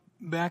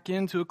back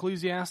into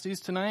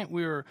Ecclesiastes tonight.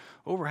 We are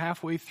over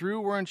halfway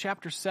through. We're in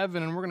chapter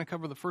 7, and we're going to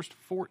cover the first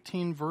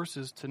 14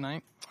 verses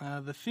tonight.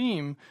 The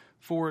theme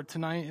for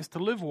tonight is to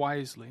live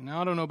wisely.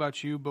 Now, I don't know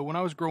about you, but when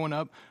I was growing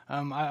up,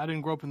 I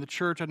didn't grow up in the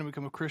church. I didn't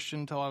become a Christian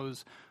until I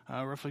was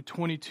roughly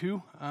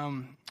 22.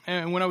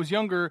 And when I was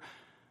younger,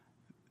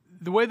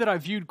 the way that I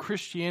viewed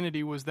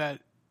Christianity was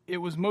that it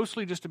was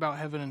mostly just about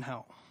heaven and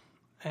hell.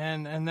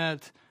 And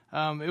that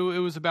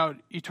it was about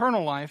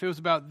eternal life. It was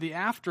about the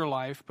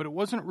afterlife, but it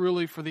wasn't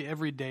really for the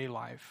everyday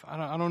life.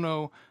 I don't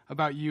know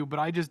about you, but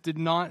I just did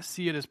not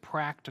see it as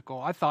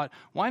practical. I thought,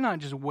 why not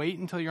just wait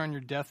until you're on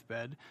your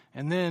deathbed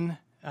and then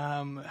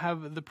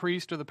have the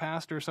priest or the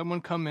pastor or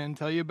someone come in,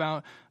 tell you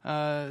about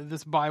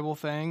this Bible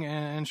thing,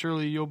 and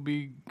surely you'll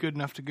be good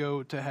enough to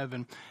go to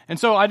heaven. And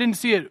so I didn't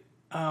see it.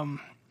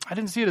 I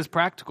didn't see it as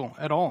practical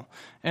at all.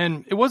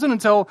 And it wasn't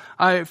until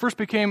I first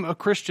became a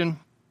Christian,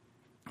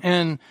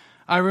 and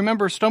I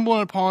remember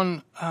stumbling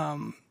upon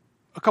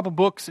a couple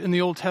books in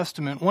the Old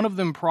Testament, one of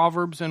them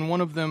Proverbs and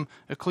one of them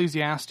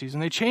Ecclesiastes.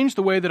 And they changed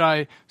the way that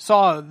I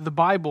saw the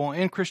Bible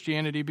and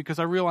Christianity, because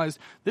I realized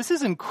this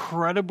is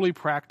incredibly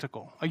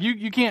practical. Like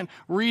you can't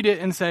read it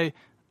and say,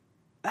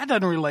 that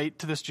doesn't relate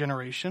to this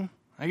generation.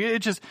 Like it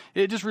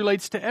just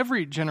relates to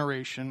every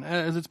generation.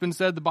 As it's been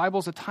said, the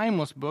Bible's a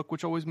timeless book,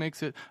 which always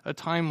makes it a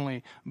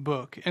timely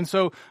book. And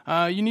so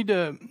you need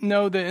to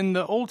know that in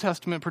the Old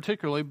Testament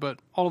particularly, but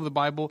all of the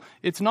Bible,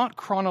 it's not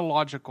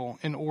chronological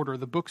in order.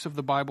 The books of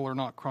the Bible are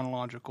not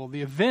chronological.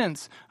 The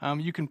events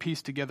you can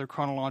piece together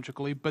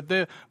chronologically, but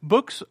the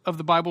books of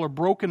the Bible are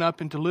broken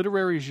up into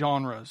literary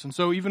genres. And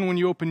so even when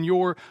you open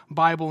your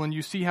Bible and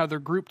you see how they're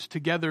grouped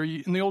together,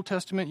 in the Old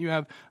Testament you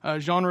have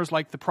genres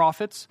like the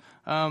prophets,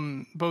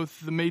 both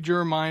the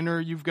major and minor.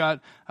 You've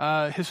got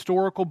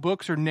historical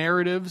books or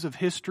narratives of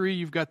history.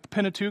 You've got the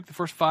Pentateuch, the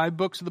first 5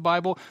 books of the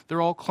Bible.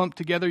 They're all clumped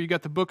together. You've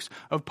got the books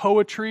of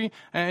poetry,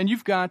 and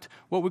you've got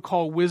what we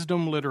call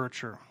wisdom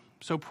literature.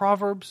 So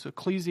Proverbs,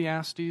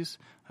 Ecclesiastes,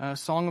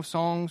 Song of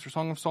Songs or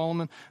Song of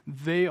Solomon,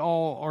 they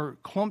all are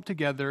clumped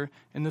together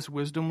in this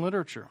wisdom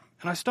literature.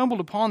 And I stumbled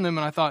upon them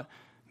and I thought,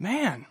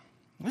 man,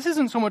 this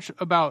isn't so much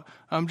about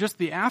just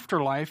the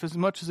afterlife as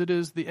much as it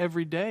is the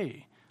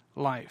everyday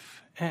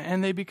life.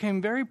 And they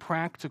became very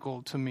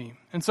practical to me.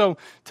 And so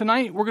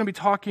tonight we're going to be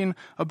talking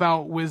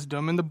about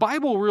wisdom. And the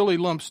Bible really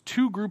lumps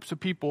 2 groups of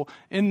people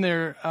in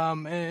there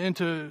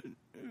into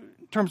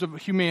terms of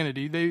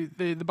humanity.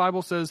 The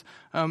Bible says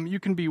you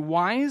can be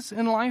wise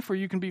in life or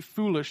you can be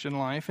foolish in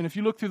life. And if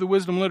you look through the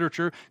wisdom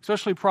literature,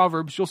 especially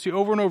Proverbs, you'll see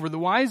over and over, the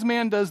wise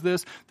man does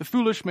this, the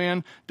foolish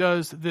man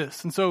does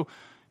this. And so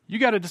you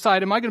got to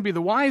decide, am I going to be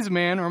the wise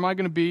man or am I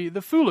going to be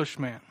the foolish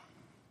man?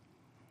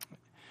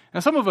 Now,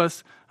 some of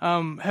us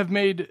have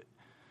made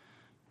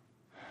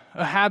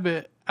a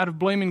habit out of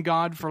blaming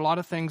God for a lot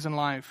of things in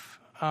life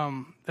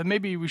that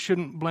maybe we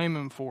shouldn't blame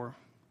Him for.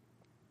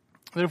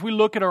 That if we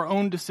look at our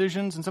own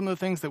decisions and some of the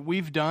things that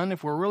we've done,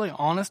 if we're really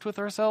honest with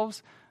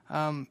ourselves,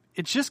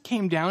 it just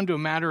came down to a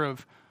matter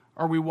of,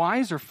 are we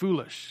wise or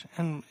foolish?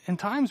 And in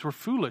times we're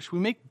foolish. We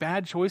make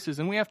bad choices,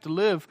 and we have to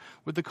live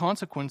with the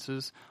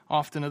consequences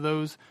often of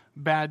those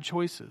bad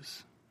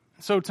choices.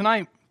 So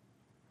tonight,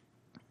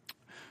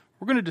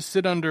 we're going to just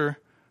sit under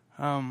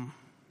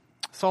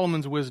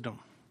Solomon's wisdom.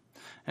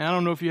 And I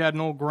don't know if you had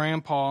an old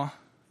grandpa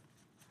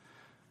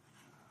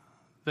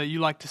that you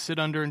like to sit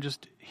under and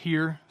just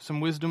hear some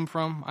wisdom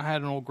from. I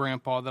had an old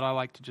grandpa that I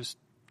like to just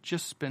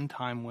spend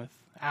time with,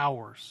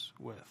 hours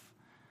with.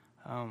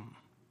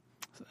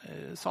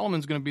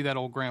 Solomon's going to be that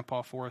old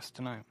grandpa for us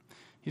tonight.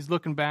 He's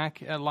looking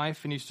back at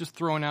life and he's just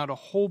throwing out a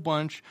whole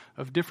bunch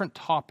of different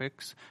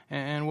topics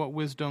and what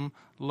wisdom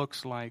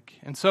looks like.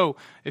 And so,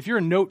 if you're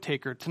a note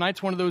taker,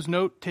 tonight's one of those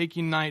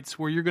note-taking nights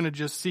where you're going to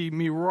just see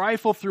me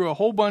rifle through a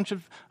whole bunch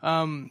of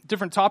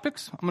different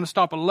topics. I'm going to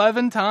stop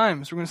 11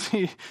 times. We're going to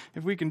see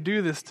if we can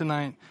do this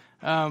tonight.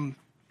 And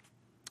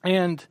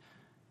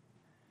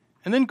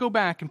then go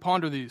back and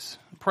ponder these,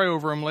 pray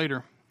over them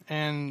later,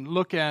 and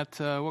look at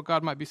what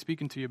God might be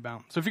speaking to you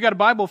about. So if you got a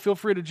Bible, feel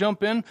free to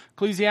jump in.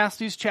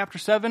 Ecclesiastes chapter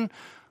 7,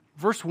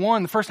 verse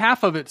 1, the first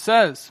half of it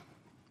says,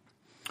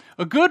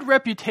 "A good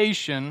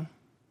reputation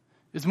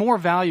is more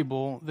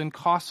valuable than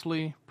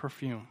costly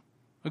perfume."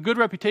 A good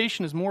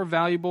reputation is more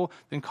valuable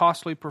than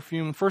costly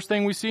perfume. The first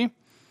thing we see,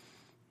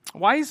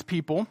 wise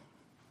people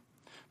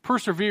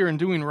persevere in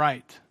doing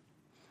right.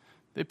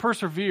 They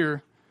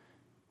persevere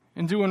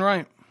in doing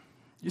right.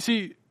 You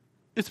see,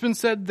 it's been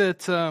said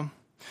that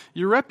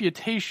your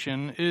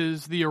reputation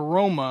is the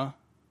aroma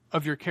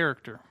of your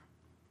character.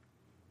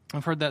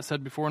 I've heard that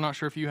said before, not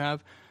sure if you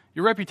have.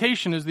 Your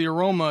reputation is the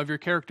aroma of your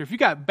character. If you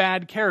got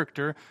bad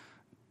character,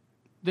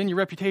 then your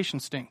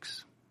reputation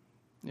stinks.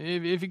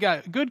 If you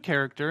got good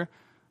character,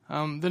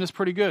 then it's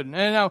pretty good. And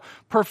now,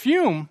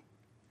 perfume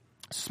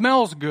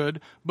smells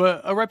good,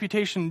 but a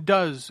reputation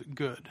does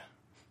good.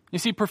 You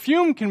see,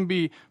 perfume can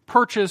be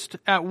purchased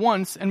at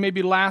once and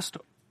maybe last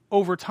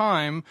over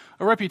time.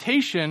 A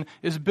reputation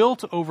is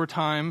built over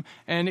time,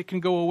 and it can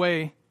go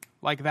away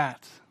like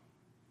that.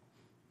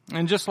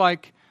 And just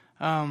like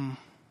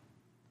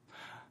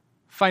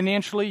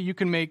Financially, you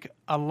can make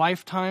a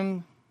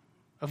lifetime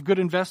of good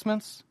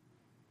investments.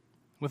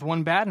 With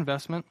one bad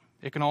investment,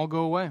 it can all go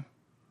away.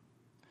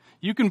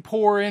 You can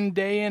pour in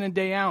and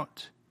day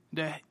out,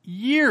 the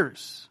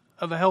years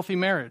of a healthy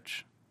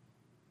marriage.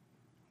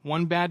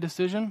 One bad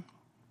decision,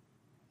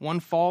 one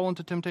fall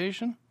into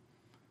temptation,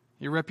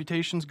 your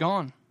reputation's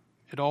gone.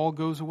 It all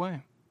goes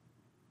away.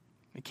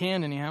 It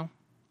can anyhow.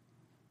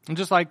 And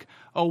just like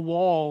a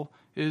wall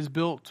is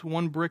built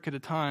one brick at a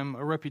time,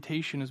 a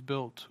reputation is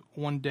built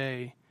one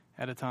day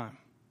at a time.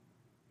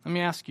 Let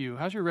me ask you,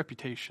 how's your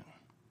reputation?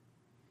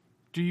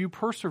 Do you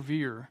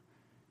persevere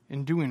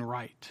in doing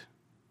right?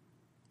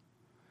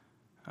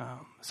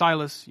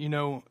 Silas,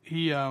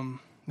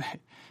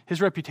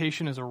 his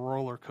reputation is a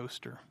roller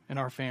coaster in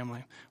our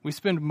family. We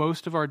spend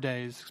most of our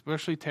days,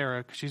 especially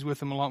Tara, because she's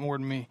with him a lot more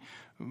than me,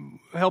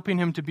 helping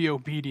him to be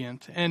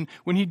obedient. And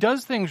when he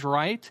does things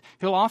right,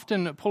 he'll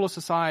often pull us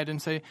aside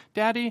and say,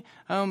 Daddy,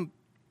 am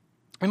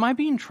I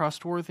being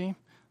trustworthy?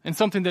 And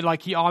something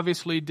that he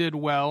obviously did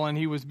well and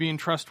he was being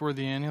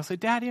trustworthy in. He'll say,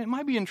 Daddy, am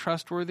I being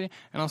trustworthy?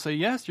 And I'll say,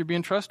 yes, you're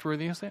being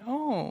trustworthy. He'll say,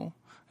 oh.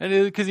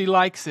 Because he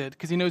likes it,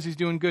 because he knows he's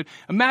doing good.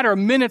 A matter of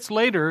minutes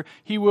later,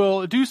 he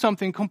will do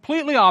something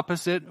completely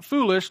opposite,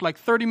 foolish, like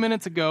 30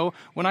 minutes ago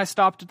when I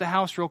stopped at the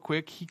house real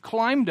quick. He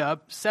climbed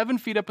up, 7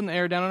 feet up in the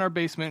air down in our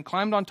basement,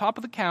 climbed on top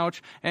of the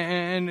couch,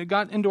 and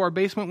got into our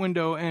basement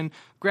window and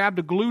grabbed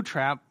a glue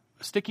trap,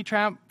 a sticky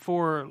trap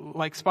for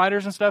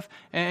spiders and stuff,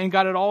 and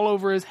got it all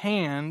over his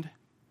hand.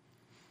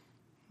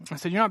 I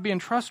said, you're not being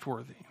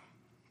trustworthy.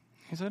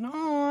 He said,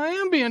 oh, I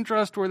am being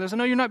trustworthy. I said,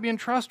 no, you're not being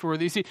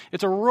trustworthy. You see,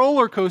 it's a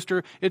roller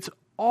coaster. It's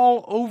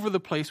all over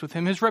the place with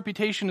him. His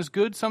reputation is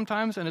good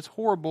sometimes, and it's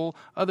horrible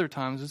other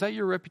times. Is that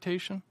your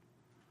reputation?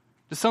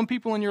 Do some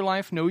people in your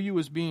life know you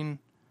as being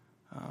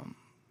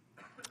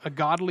a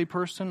godly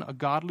person, a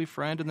godly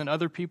friend, and then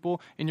other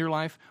people in your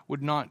life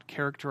would not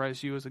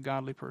characterize you as a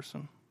godly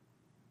person?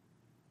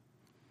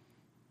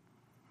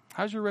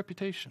 How's your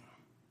reputation?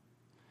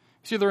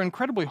 See, they're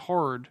incredibly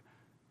hard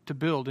to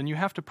build, and you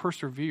have to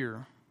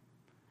persevere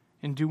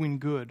in doing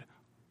good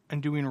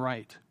and doing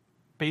right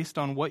based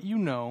on what you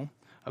know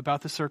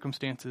about the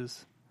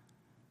circumstances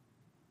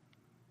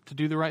to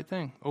do the right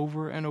thing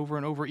over and over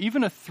and over.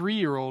 Even a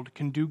 3-year-old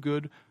can do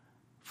good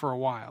for a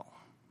while,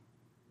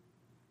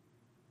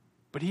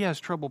 but he has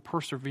trouble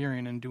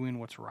persevering and doing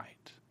what's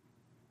right.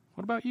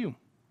 What about you?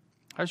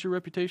 How's your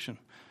reputation?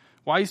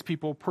 Wise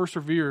people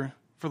persevere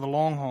for the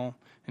long haul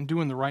and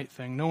doing the right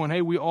thing, knowing,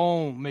 hey, we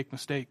all make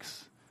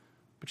mistakes,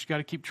 but you got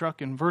to keep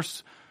trucking.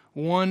 Verse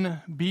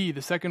 1b,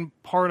 the second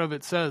part of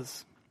it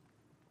says,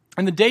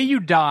 and the day you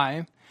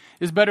die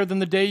is better than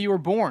the day you were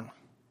born.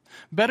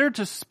 Better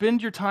to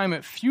spend your time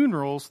at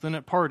funerals than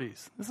at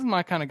parties. This is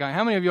my kind of guy.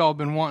 How many of y'all have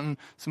been wanting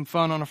some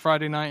fun on a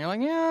Friday night? You're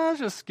like, yeah, let's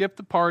just skip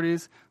the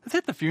parties. Let's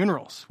hit the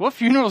funerals. What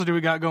funerals do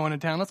we got going in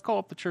town? Let's call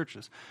up the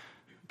churches.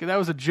 Okay, that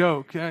was a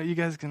joke. You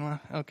guys can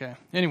laugh. Okay.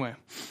 Anyway,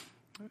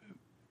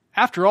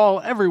 after all,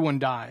 everyone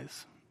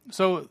dies.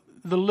 So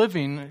the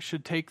living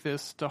should take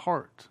this to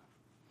heart.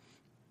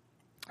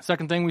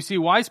 Second thing we see,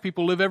 wise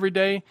people live every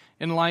day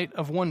in light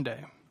of one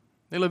day.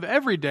 They live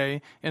every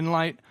day in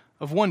light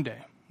of one day,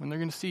 when they're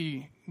going to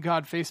see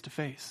God face to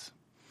face.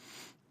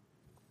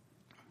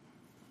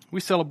 We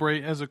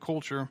celebrate as a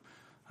culture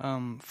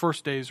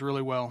first days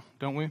really well,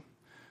 don't we?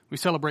 We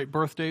celebrate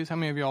birthdays. How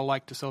many of y'all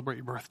like to celebrate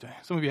your birthday?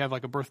 Some of you have a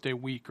birthday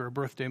week or a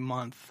birthday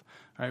month,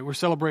 right? We're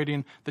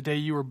celebrating the day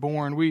you were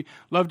born. We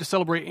love to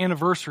celebrate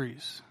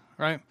anniversaries,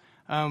 right?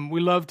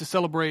 We love to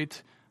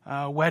celebrate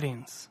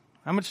weddings.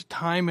 How much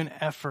time and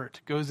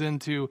effort goes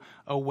into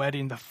a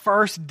wedding, the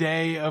first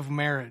day of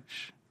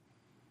marriage?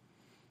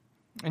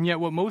 And yet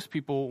what most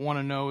people want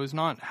to know is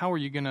not how are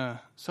you going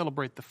to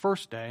celebrate the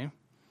first day,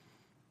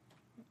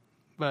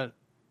 but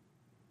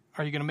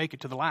are you going to make it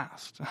to the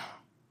last?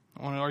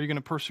 Are you going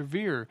to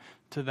persevere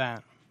to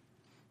that?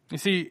 You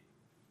see,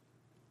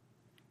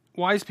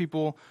 wise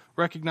people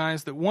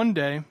recognize that one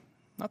day,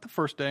 not the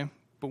first day,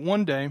 but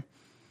one day,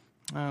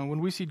 when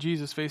we see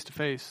Jesus face to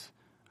face,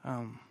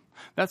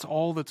 that's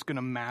all that's going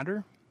to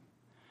matter.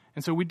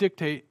 And so we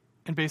dictate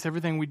and base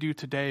everything we do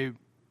today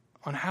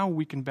on how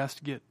we can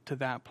best get to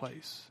that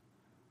place.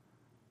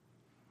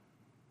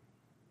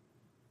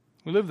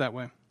 We live that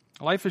way.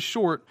 Life is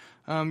short.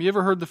 You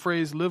ever heard the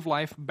phrase, live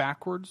life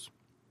backwards?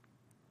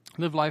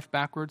 Live life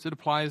backwards. It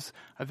applies,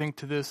 I think,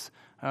 to this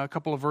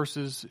couple of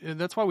verses.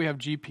 That's why we have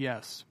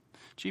GPS.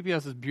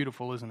 GPS is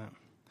beautiful, isn't it?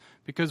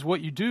 Because what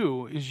you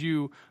do is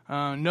you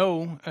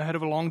know ahead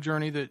of a long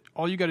journey that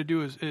all you got to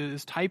do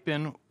is type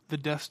in the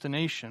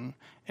destination,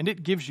 and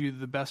it gives you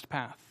the best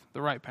path,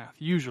 the right path,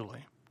 usually.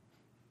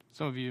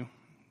 Some of you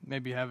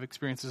maybe have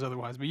experiences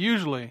otherwise, but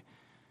usually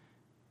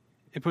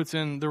it puts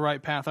in the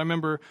right path. I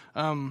remember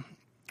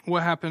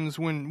what happens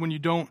when you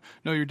don't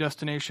know your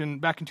destination.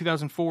 Back in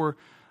 2004,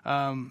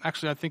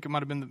 actually I think it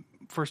might have been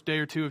the first day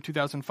or two of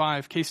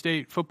 2005,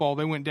 K-State football,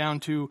 they went down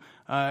to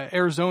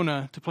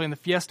Arizona to play in the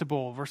Fiesta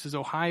Bowl versus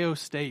Ohio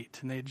State.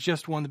 And they had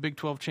just won the Big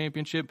 12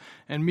 championship.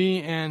 And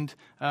me and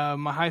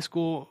my high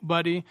school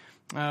buddy,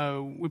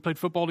 we played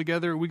football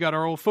together. We got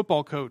our old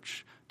football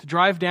coach to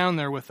drive down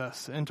there with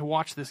us and to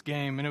watch this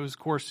game. And it was, of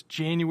course,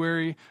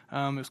 January.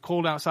 It was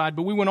cold outside.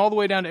 But we went all the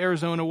way down to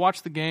Arizona,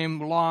 watched the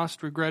game,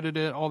 lost, regretted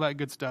it, all that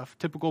good stuff.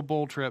 Typical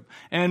bowl trip.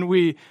 And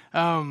we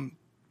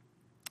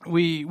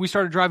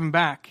started driving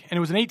back. And it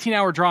was an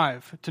 18-hour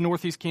drive to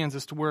northeast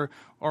Kansas to where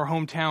our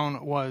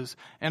hometown was.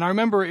 And I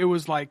remember it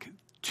was like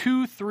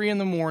 2, 3 in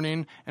the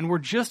morning, and we're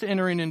just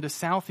entering into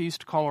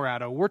southeast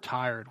Colorado. We're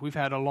tired. We've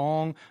had a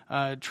long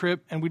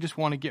trip, and we just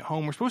want to get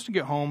home. We're supposed to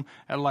get home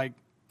at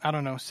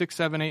 6,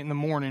 7, 8 in the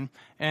morning.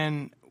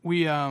 And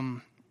we,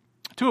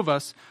 two of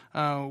us,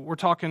 were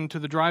talking to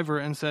the driver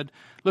and said,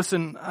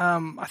 listen,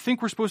 I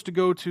think we're supposed to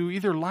go to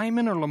either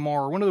Lyman or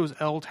Lamar, one of those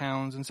L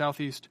towns in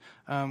southeast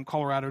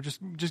Colorado.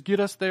 Just get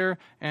us there,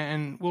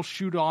 and we'll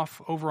shoot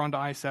off over onto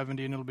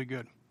I-70, and it'll be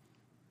good.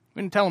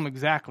 We didn't tell him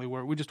exactly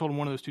where. We just told him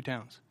one of those 2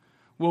 towns.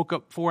 Woke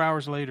up 4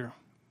 hours later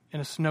in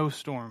a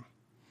snowstorm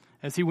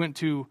as he went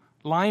to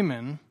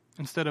Lyman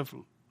instead of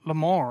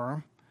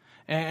Lamar.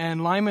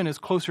 And Lyman is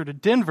closer to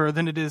Denver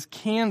than it is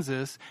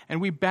Kansas.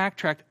 And we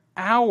backtracked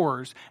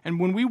hours. And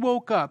when we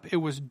woke up, it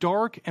was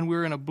dark and we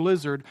were in a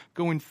blizzard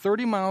going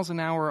 30 miles an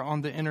hour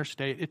on the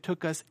interstate. It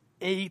took us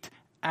 8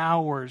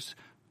 hours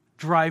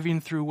driving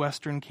through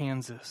western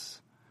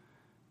Kansas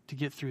to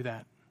get through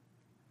that.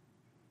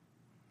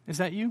 Is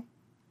that you?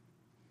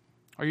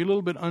 Are you a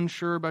little bit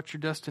unsure about your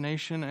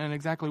destination and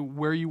exactly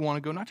where you want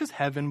to go? Not just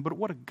heaven, but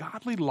what a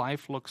godly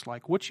life looks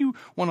like. What you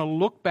want to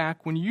look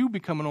back when you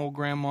become an old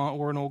grandma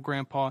or an old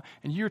grandpa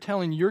and you're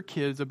telling your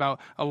kids about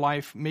a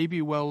life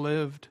maybe well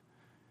lived.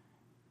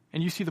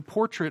 And you see the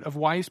portrait of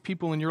wise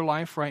people in your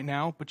life right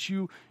now, but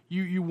you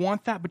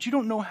want that, but you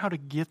don't know how to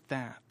get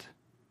that.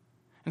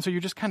 And so you're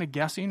just kind of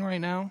guessing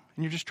right now,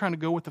 and you're just trying to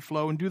go with the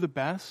flow and do the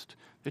best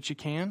that you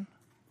can.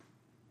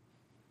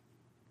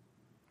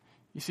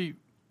 You see,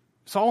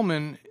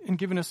 Solomon, in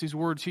giving us these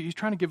words, he's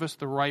trying to give us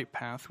the right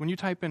path. When you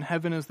type in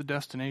heaven as the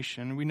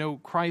destination, we know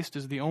Christ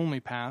is the only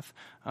path,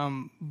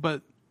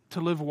 but to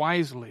live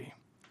wisely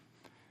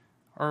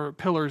are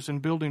pillars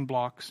and building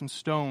blocks and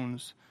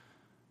stones.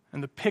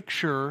 And the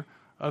picture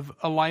of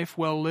a life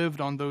well lived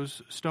on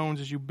those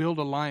stones as you build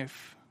a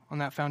life on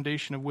that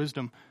foundation of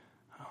wisdom,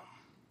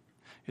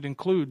 it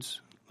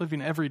includes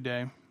living every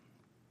day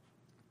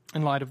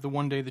in light of the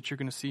one day that you're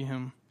going to see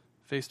him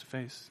face to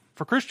face.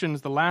 For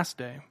Christians, the last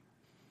day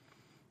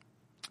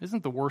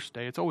isn't the worst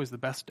day. It's always the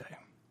best day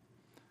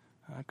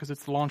because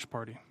it's the launch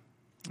party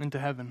into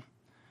heaven,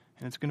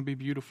 and it's going to be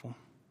beautiful.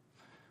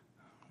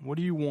 What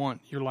do you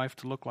want your life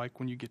to look like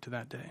when you get to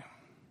that day?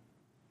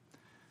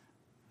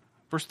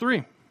 Verse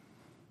 3.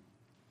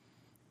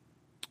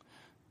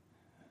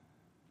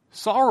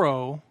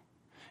 Sorrow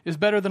is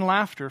better than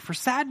laughter, for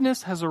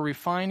sadness has a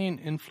refining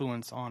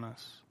influence on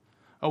us.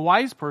 A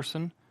wise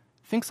person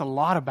thinks a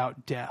lot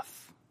about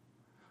death,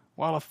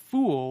 while a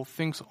fool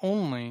thinks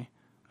only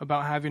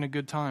about having a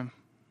good time.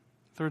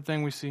 Third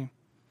thing we see,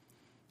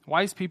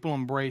 wise people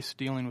embrace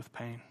dealing with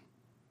pain.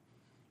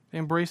 They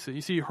embrace it.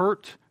 You see,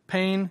 hurt,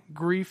 pain,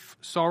 grief,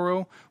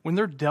 sorrow, when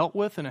they're dealt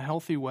with in a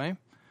healthy way,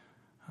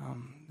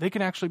 they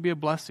can actually be a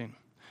blessing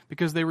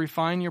because they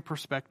refine your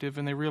perspective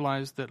and they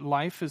realize that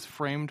life is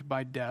framed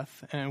by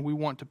death, and we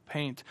want to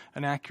paint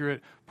an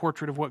accurate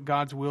portrait of what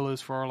God's will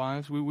is for our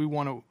lives. We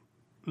want to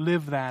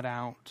live that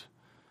out.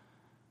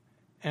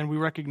 And we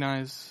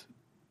recognize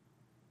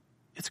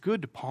it's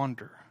good to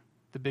ponder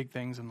the big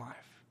things in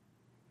life.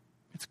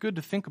 It's good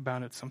to think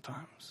about it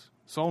sometimes.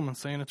 Solomon's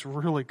saying it's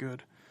really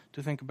good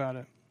to think about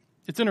it.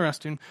 It's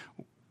interesting.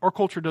 Our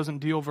culture doesn't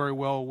deal very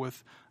well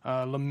with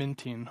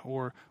lamenting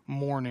or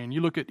mourning.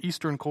 You look at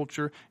Eastern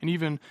culture, and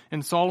even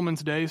in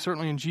Solomon's day,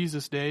 certainly in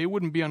Jesus' day, it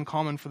wouldn't be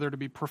uncommon for there to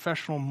be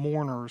professional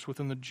mourners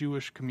within the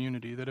Jewish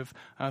community. That if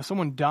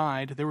someone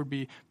died, there would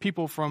be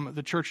people from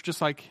the church,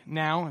 just like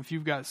now, if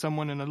you've got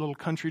someone in a little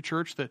country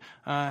church that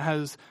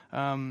has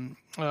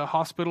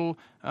hospital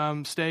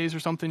stays or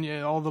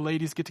something, all the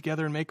ladies get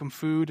together and make them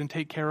food and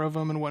take care of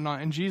them and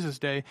whatnot. In Jesus'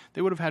 day,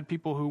 they would have had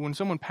people who, when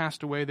someone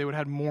passed away, they would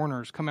have had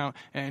mourners come out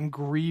and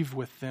grieve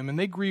with them. And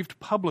they grieved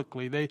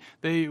publicly.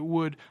 They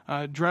would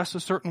dress a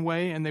certain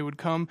way, and they would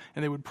come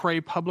and they would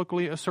pray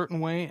publicly a certain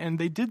way. And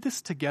they did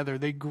this together.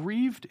 They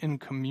grieved in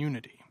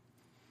community.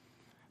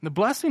 And the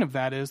blessing of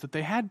that is that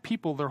they had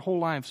people their whole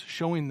lives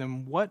showing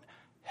them what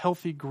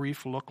healthy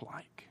grief looked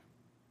like.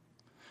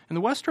 In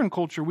the Western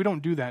culture, we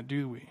don't do that,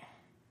 do we?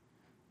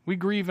 We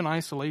grieve in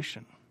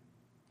isolation.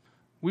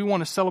 We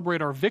want to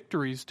celebrate our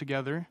victories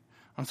together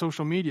on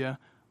social media,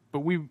 but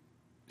we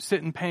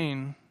sit in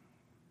pain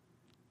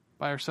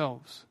by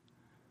ourselves.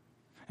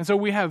 And so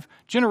we have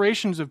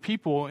generations of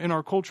people in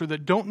our culture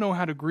that don't know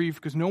how to grieve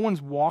because no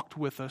one's walked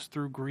with us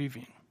through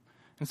grieving.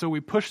 And so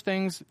we push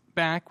things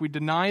back, we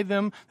deny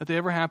them that they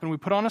ever happened, we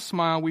put on a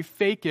smile, we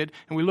fake it,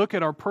 and we look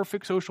at our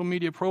perfect social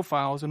media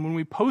profiles. And when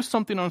we post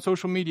something on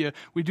social media,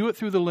 we do it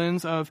through the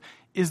lens of,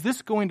 is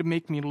this going to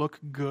make me look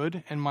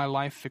good and my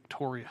life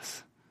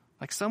victorious?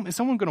 Like, is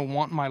someone going to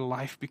want my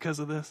life because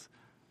of this?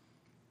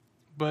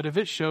 But if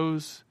it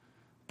shows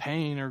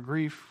pain or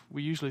grief,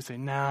 we usually say,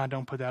 nah,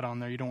 don't put that on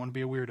there. You don't want to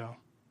be a weirdo.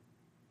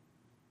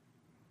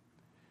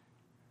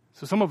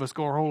 So some of us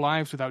go our whole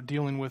lives without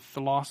dealing with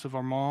the loss of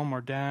our mom,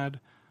 our dad,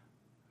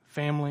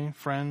 family,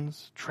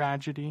 friends,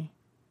 tragedy,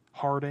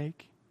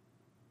 heartache.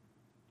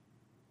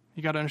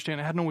 You got to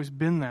understand, it hadn't always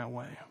been that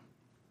way.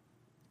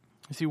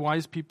 You see,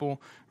 wise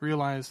people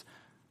realize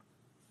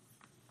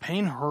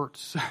pain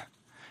hurts,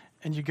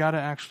 and you got to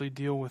actually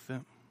deal with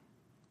it.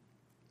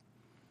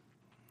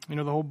 You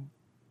know, the whole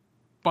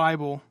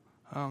Bible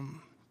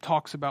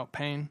talks about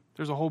pain.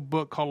 There's a whole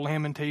book called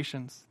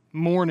Lamentations.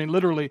 Mourning,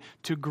 literally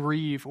to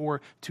grieve or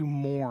to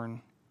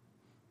mourn.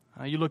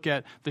 You look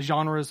at the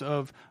genres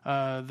of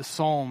the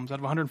Psalms. Out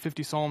of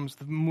 150 Psalms,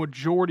 the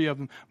majority of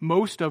them,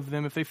 most of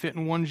them, if they fit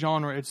in one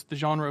genre, it's the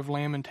genre of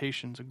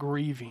lamentations, a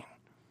grieving.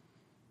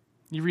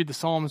 You read the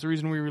Psalms, the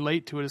reason we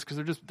relate to it is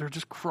because they're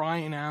just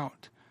crying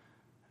out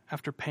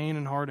after pain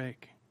and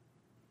heartache.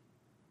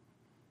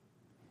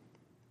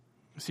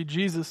 You see,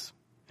 Jesus,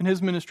 in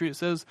his ministry, it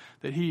says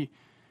that he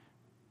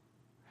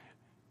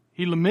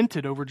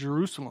lamented over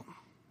Jerusalem,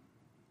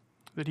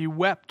 that he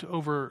wept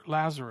over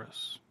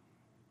Lazarus.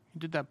 He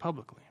did that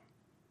publicly.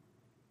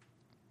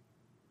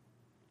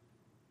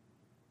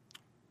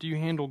 Do you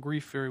handle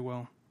grief very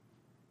well?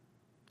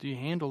 Do you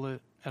handle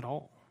it at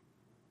all?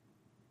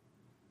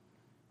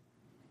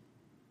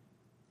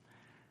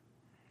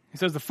 He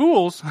says the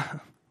fools,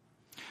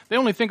 they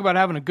only think about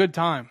having a good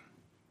time.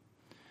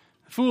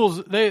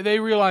 Fools, they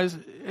realize,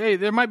 hey,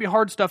 there might be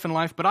hard stuff in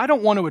life, but I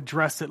don't want to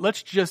address it.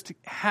 Let's just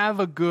have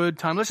a good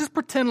time. Let's just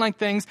pretend like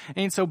things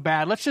ain't so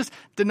bad. Let's just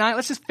deny it.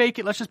 Let's just fake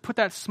it. Let's just put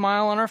that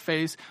smile on our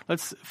face.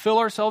 Let's fill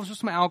ourselves with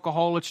some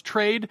alcohol. Let's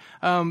trade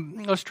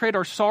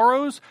our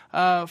sorrows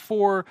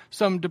for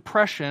some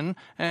depression,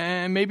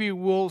 and maybe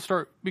we'll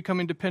start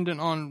becoming dependent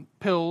on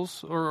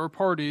pills or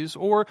parties,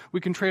 or we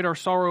can trade our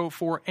sorrow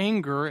for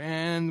anger,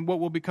 and what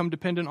we'll become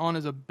dependent on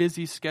is a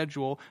busy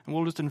schedule, and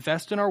we'll just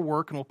invest in our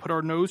work, and we'll put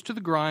our nose to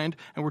the grind,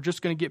 and we're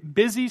just going to get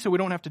busy so we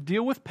don't have to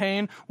deal with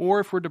pain, or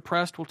if we're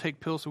depressed, we'll take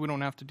pills so we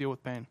don't have to deal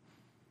with pain.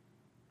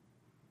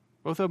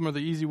 Both of them are the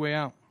easy way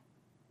out.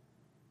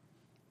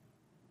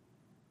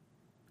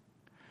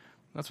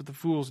 That's what the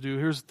fools do.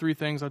 Here's 3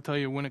 things I'll tell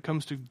you when it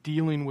comes to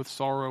dealing with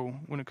sorrow,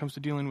 when it comes to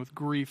dealing with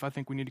grief, I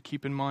think we need to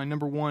keep in mind.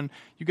 Number 1,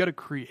 you got to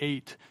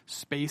create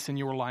space in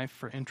your life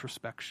for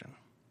introspection.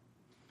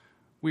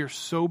 We are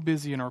so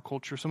busy in our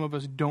culture, some of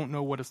us don't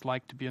know what it's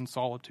like to be in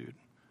solitude.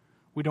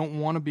 We don't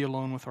want to be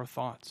alone with our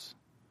thoughts.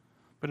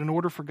 But in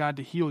order for God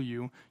to heal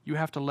you, you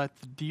have to let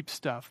the deep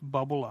stuff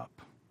bubble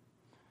up.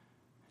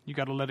 You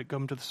got to let it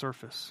come to the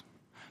surface.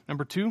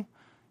 Number 2,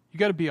 you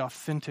got to be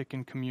authentic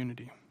in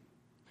community.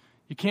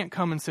 You can't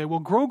come and say, well,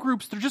 grow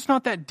groups, they're just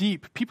not that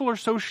deep. People are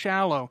so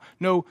shallow.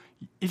 No,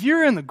 if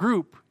you're in the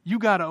group, you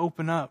got to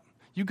open up.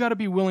 You got to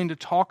be willing to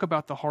talk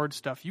about the hard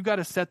stuff. You got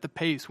to set the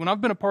pace. When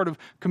I've been a part of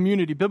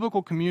community,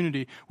 biblical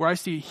community, where I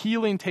see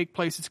healing take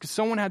place, it's because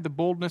someone had the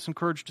boldness and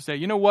courage to say,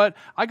 you know what?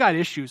 I got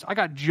issues. I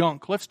got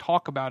junk. Let's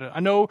talk about it. I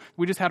know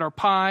we just had our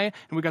pie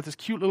and we got this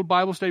cute little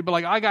Bible study, but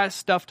I got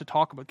stuff to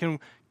talk about. Can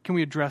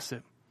we address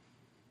it?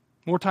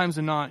 More times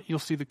than not, you'll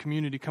see the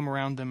community come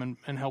around them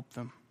and help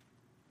them.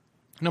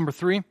 Number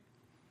 3,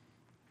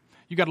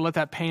 you got to let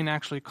that pain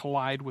actually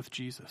collide with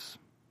Jesus.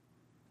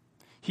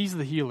 He's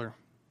the healer.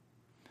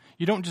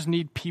 You don't just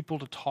need people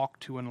to talk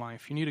to in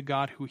life. You need a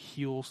God who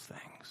heals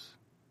things.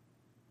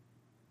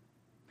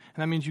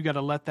 And that means you got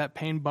to let that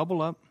pain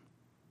bubble up.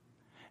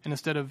 And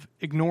instead of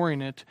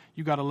ignoring it,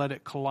 you got to let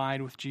it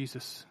collide with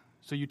Jesus.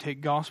 So you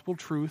take gospel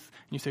truth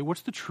and you say,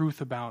 what's the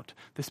truth about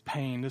this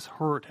pain, this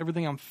hurt,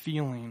 everything I'm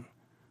feeling?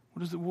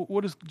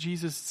 What does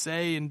Jesus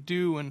say and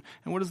do? And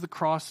what does the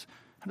cross,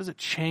 how does it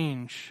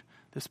change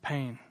this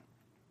pain?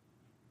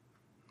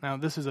 Now,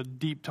 this is a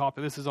deep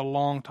topic. This is a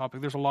long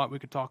topic. There's a lot we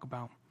could talk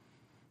about.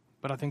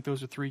 But I think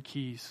those are 3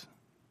 keys.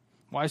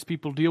 Wise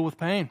people deal with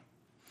pain.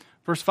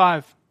 Verse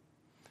 5,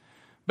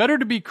 better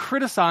to be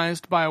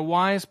criticized by a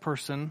wise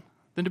person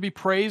than to be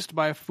praised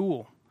by a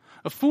fool.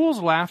 A fool's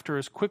laughter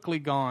is quickly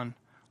gone,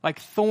 like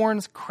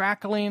thorns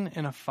crackling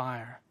in a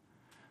fire.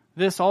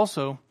 This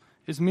also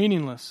is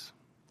meaningless.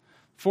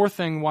 4th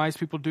thing wise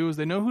people do is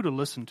they know who to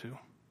listen to.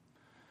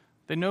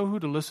 They know who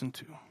to listen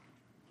to.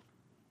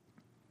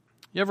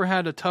 You ever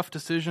had a tough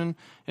decision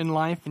in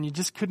life and you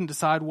just couldn't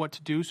decide what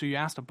to do, so you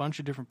asked a bunch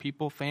of different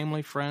people,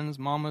 family, friends,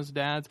 mamas,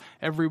 dads,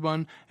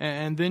 everyone,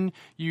 and then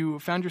you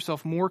found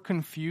yourself more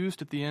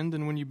confused at the end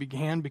than when you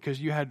began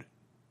because you had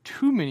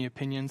too many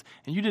opinions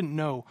and you didn't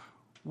know,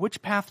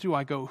 which path do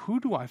I go? Who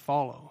do I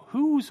follow?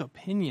 Whose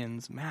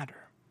opinions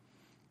matter?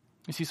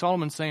 You see,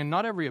 Solomon's saying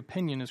not every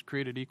opinion is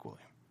created equally.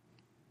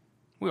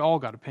 We all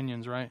got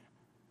opinions, right?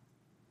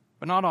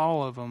 But not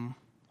all of them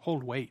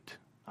hold weight.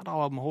 Not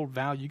all of them hold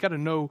value. You got to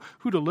know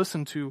who to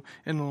listen to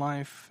in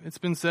life. It's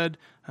been said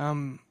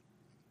that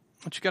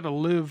you got to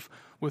live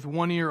with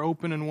one ear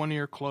open and one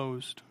ear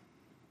closed.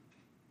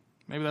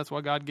 Maybe that's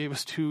why God gave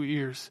us 2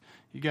 ears.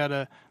 You got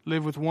to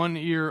live with one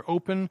ear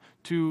open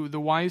to the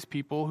wise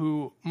people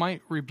who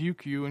might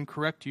rebuke you and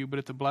correct you, but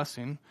it's a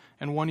blessing,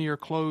 and one ear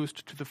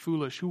closed to the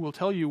foolish who will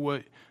tell you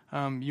what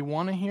you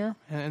want to hear,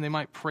 and they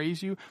might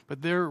praise you,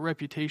 but their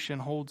reputation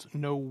holds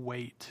no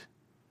weight.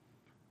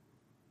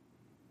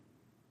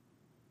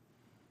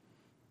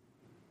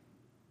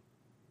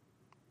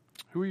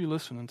 Who are you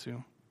listening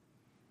to?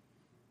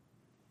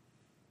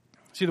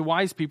 See, the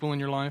wise people in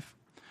your life,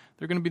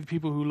 they're going to be the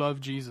people who love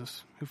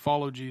Jesus, who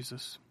follow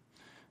Jesus.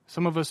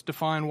 Some of us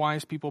define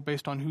wise people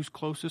based on who's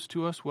closest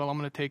to us. Well, I'm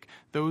going to take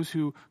those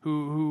who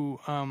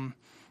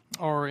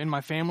are in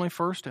my family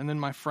first, and then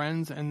my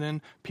friends, and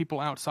then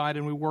people outside,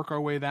 and we work our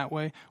way that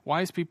way.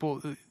 Wise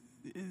people,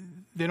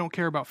 they don't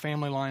care about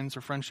family lines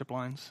or friendship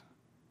lines.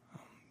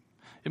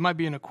 It might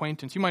be an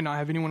acquaintance. You might not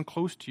have anyone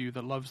close to you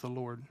that loves the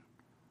Lord.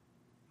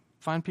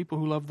 Find people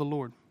who love the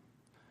Lord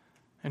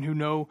and who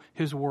know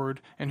His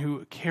Word and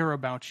who care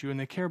about you, and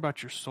they care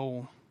about your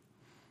soul.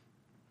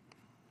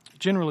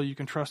 Generally, you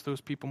can trust those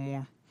people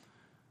more.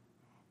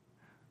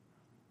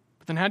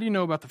 But then how do you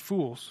know about the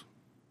fools?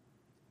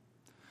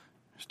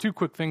 There's 2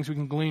 quick things we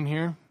can glean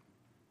here.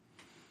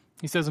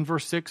 He says in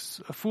verse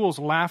 6, a fool's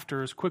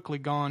laughter is quickly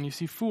gone. You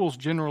see, fools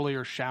generally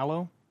are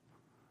shallow.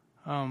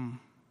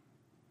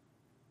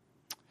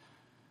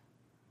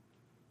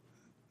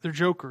 They're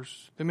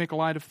jokers. They make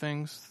light of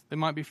things. They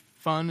might be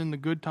fun in the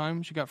good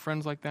times. You got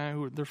friends like that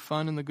who they're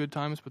fun in the good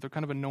times, but they're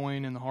kind of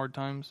annoying in the hard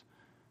times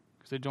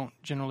because they don't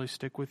generally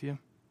stick with you.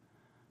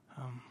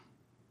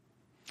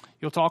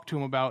 You'll talk to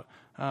them about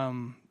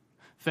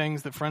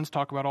things that friends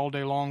talk about all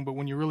day long, but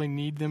when you really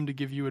need them to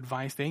give you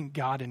advice, they ain't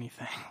got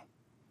anything.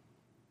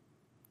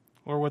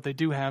 Or what they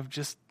do have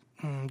just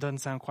doesn't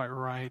sound quite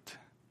right.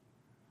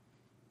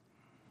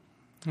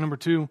 Number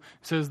 2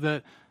 says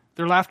that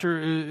their laughter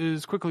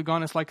is quickly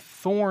gone. It's like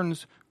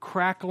thorns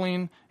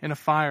crackling in a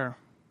fire.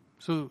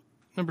 So,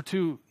 number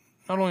 2,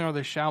 not only are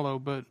they shallow,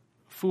 but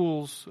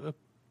fools,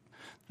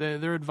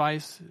 their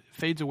advice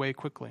fades away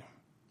quickly.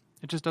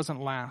 It just doesn't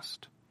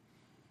last.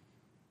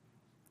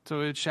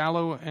 So it's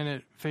shallow and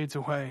it fades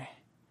away.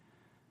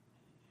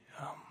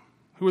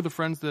 Who are the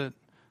friends that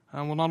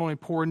will not only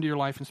pour into your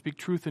life and speak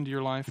truth into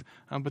your life,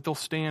 but they'll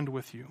stand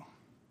with you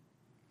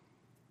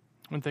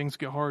when things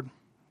get hard?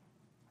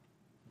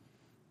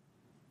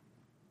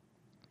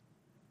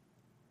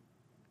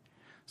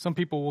 Some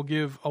people will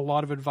give a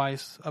lot of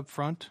advice up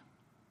front.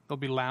 They'll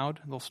be loud,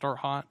 they'll start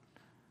hot,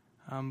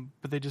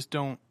 but they just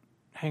don't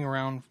hang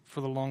around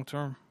for the long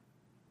term.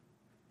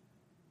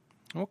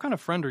 What kind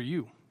of friend are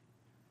you?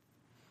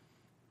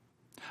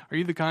 Are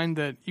you the kind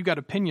that you got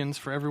opinions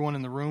for everyone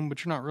in the room,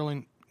 but you're not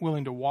really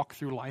willing to walk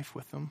through life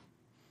with them?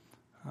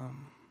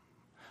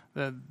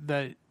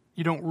 That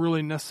you don't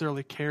really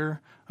necessarily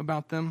care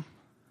about them?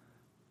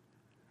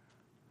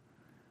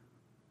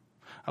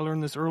 I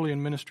learned this early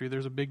in ministry.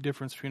 There's a big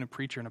difference between a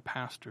preacher and a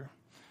pastor.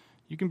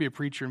 You can be a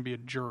preacher and be a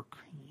jerk.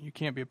 You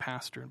can't be a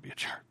pastor and be a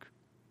jerk.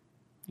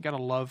 You got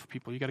to love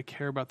people. You got to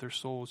care about their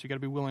souls. You got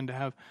to be willing to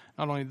have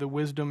not only the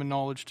wisdom and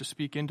knowledge to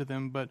speak into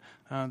them, but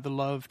the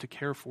love to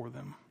care for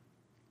them.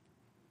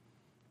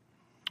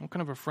 What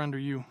kind of a friend are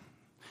you?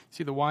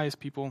 See, the wise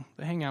people,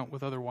 they hang out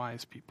with other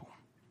wise people.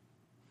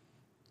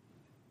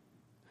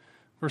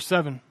 Verse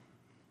 7.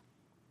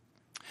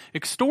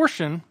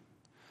 Extortion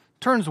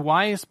turns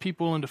wise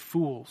people into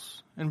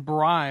fools, and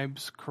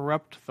bribes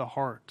corrupt the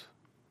heart.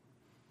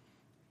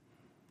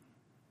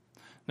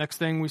 Next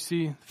thing we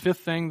see, 5th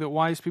thing that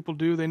wise people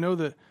do, they know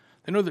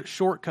that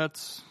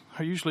shortcuts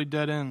are usually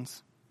dead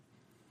ends.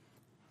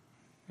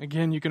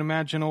 Again, you can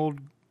imagine old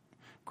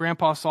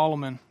Grandpa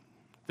Solomon,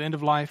 at the end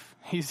of life.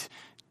 He's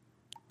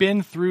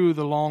been through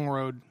the long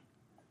road.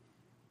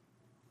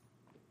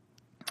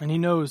 And he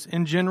knows,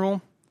 in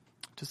general,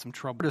 to some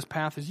trouble. His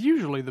path is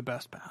usually the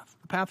best path.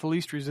 The path of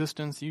least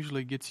resistance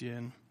usually gets you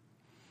in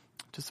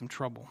to some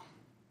trouble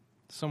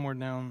somewhere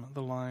down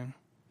the line.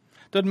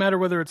 Doesn't matter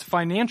whether it's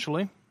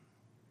financially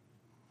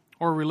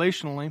or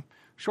relationally,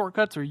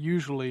 shortcuts are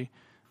usually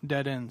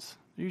dead ends.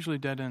 Usually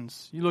dead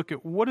ends. You look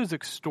at what is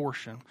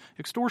extortion.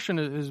 Extortion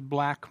is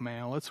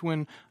blackmail. It's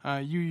when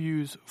you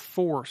use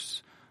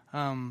force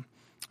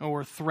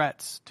or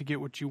threats to get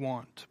what you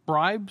want.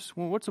 Bribes?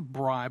 Well, what's a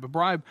bribe? A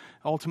bribe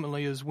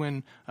ultimately is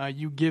when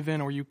you give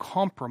in or you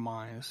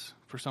compromise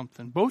for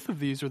something. Both of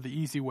these are the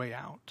easy way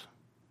out.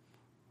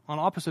 On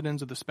opposite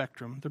ends of the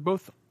spectrum, they're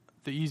both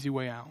the easy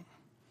way out.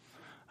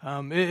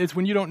 It's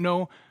when you don't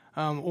know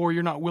or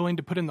you're not willing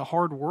to put in the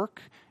hard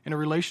work in a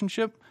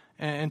relationship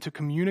and to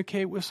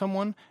communicate with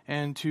someone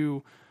and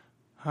to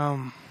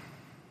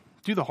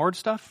do the hard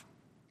stuff,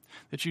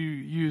 that you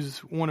use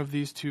one of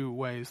these 2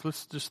 ways.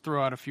 Let's just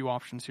throw out a few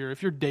options here.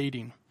 If you're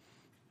dating,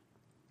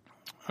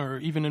 or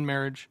even in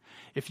marriage,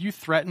 if you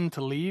threaten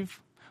to leave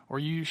or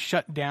you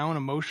shut down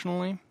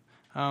emotionally,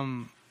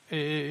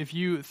 if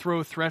you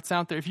throw threats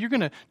out there, if you're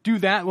going to do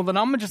that, well, then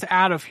I'm just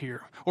out of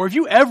here. Or if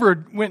you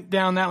ever went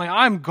down that lane,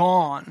 I'm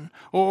gone.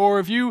 Or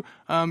if you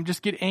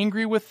just get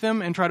angry with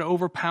them and try to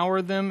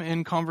overpower them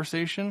in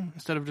conversation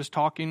instead of just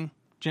talking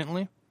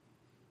gently,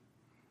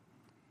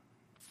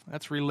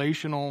 that's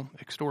relational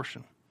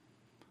extortion.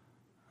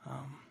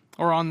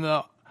 Or on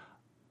the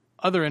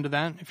other end of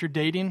that, if you're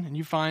dating and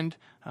you find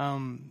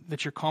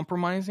that you're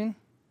compromising,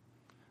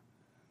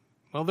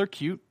 well, they're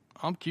cute.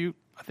 I'm cute.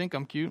 I think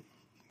I'm cute.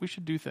 We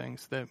should do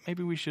things that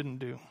maybe we shouldn't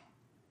do.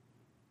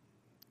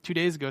 2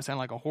 days ago, it sounded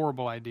like a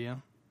horrible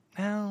idea.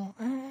 Now,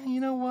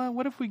 you know what?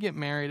 What if we get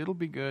married? It'll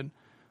be good.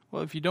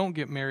 Well, if you don't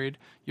get married,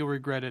 you'll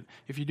regret it.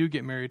 If you do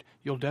get married,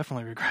 you'll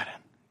definitely regret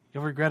it.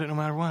 You'll regret it no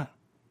matter what.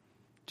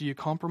 Do you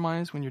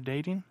compromise when you're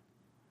dating?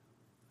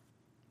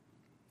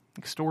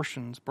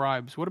 Extortions,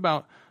 bribes. What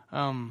about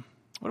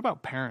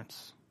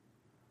parents?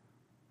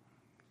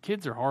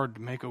 Kids are hard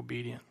to make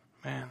obedient,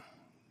 man.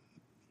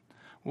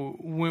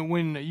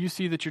 When you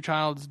see that your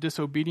child's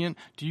disobedient,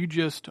 do you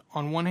just,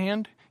 on one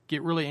hand,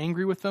 get really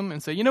angry with them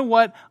and say, you know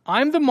what,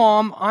 I'm the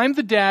mom, I'm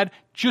the dad,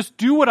 just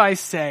do what I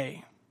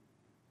say?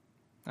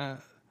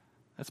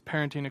 That's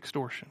parenting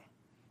extortion.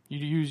 You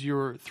use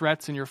your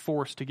threats and your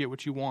force to get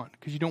what you want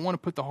because you don't want to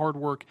put the hard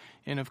work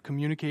in of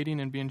communicating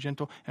and being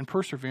gentle and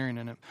persevering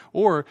in it.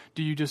 Or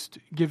do you just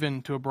give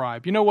in to a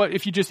bribe? You know what?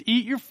 If you just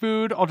eat your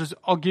food,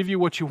 I'll give you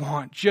what you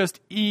want.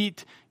 Just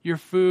eat your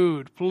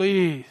food,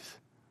 please.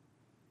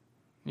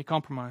 You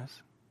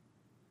compromise.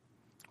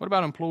 What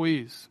about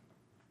employees?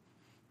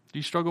 Do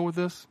you struggle with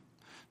this?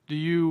 Do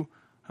you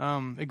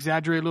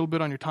exaggerate a little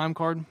bit on your time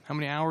card, how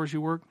many hours you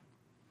work?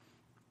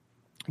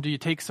 Do you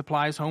take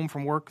supplies home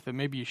from work that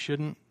maybe you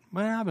shouldn't?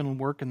 Well, I've been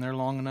working there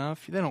long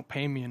enough. They don't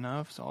pay me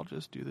enough, so I'll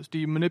just do this. Do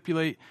you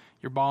manipulate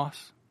your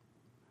boss?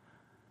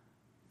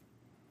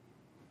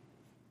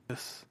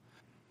 What's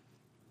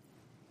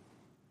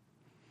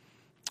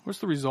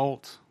the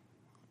result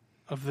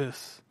of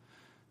this?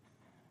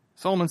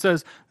 Solomon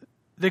says,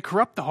 they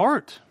corrupt the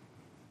heart.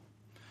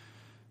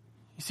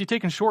 You see,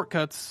 taking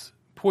shortcuts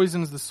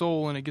poisons the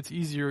soul and it gets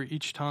easier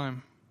each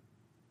time.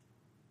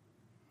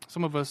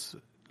 Some of us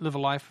live a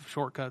life of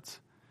shortcuts.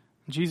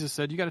 Jesus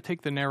said, you got to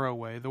take the narrow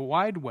way. The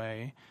wide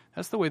way,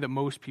 that's the way that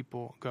most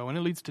people go, and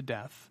it leads to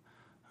death.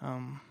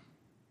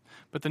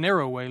 But the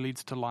narrow way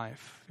leads to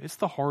life. It's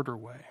the harder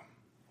way.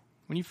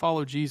 When you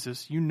follow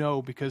Jesus, you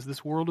know, because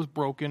this world is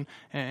broken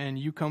and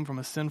you come from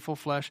a sinful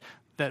flesh,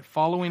 that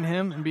following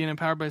him and being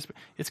empowered by his Spirit,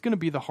 it's going to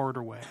be the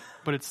harder way,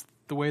 but it's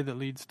the way that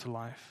leads to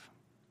life.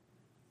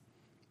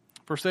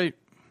 Verse 8.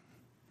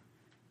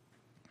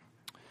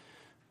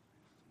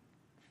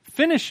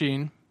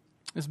 Finishing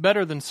is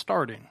better than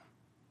starting.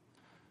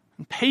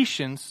 And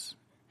patience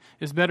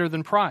is better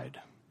than pride.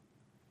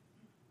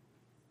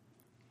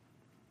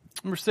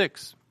 Number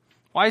 6.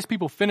 Wise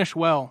people finish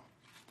well.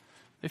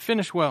 They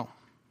finish well.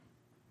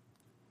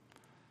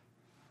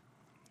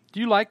 Do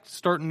you like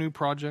starting new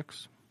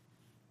projects?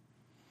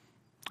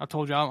 I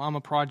told you I'm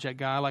a project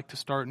guy. I like to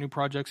start new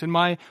projects. In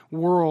my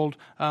world,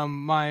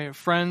 my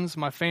friends,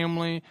 my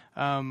family,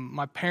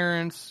 my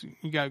parents,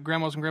 you got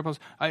grandmas and grandpas,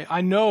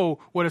 I know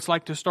what it's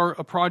like to start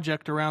a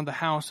project around the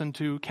house and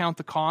to count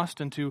the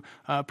cost and to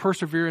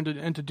persevere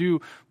and to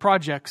do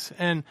projects.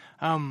 And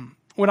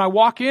when I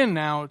walk in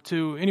now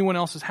to anyone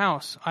else's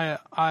house,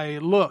 I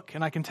look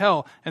and I can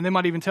tell, and they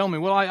might even tell me,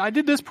 well, I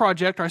did this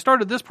project or I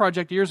started this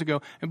project years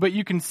ago, but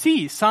you can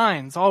see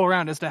signs all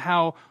around as to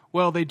how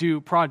well they do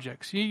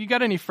projects. You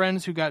got any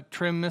friends who got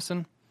trim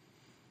missing?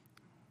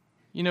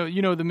 You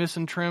know the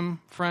missing trim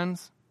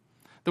friends?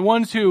 The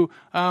ones who,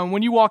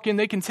 when you walk in,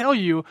 they can tell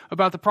you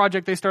about the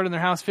project they started in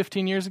their house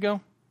 15 years ago,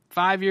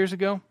 5 years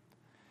ago.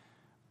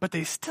 But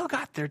they still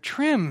got their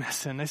trim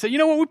missing. They say, you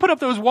know what, we put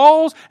up those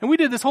walls and we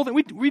did this whole thing.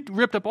 We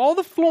ripped up all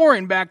the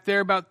flooring back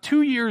there about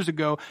 2 years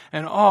ago.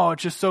 And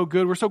it's just so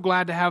good. We're so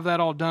glad to have that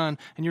all done.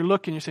 And you're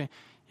looking, you're saying,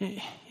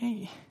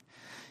 you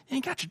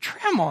ain't got your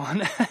trim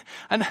on.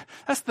 And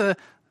that's the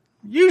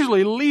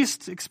usually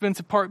least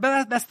expensive part,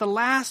 but that's the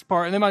last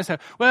part. And they might say,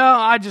 well,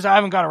 I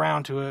haven't got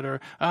around to it.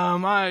 Or,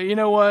 you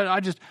know what,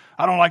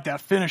 I don't like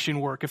that finishing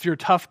work. If you're a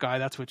tough guy,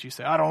 that's what you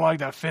say. I don't like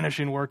that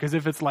finishing work as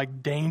if it's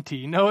like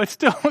dainty. No, it's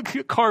still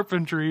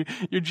carpentry.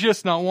 You're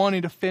just not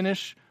wanting to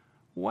finish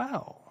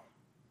well.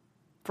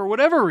 For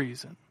whatever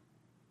reason.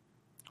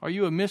 Are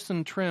you a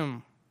missing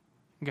trim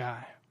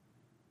guy?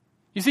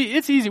 You see,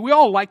 it's easy. We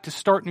all like to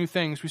start new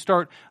things. We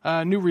start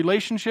new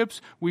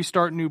relationships. We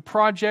start new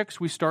projects.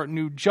 We start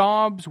new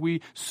jobs.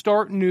 We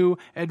start new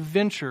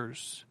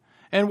adventures.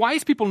 And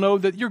wise people know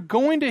that you're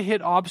going to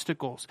hit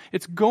obstacles.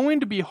 It's going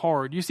to be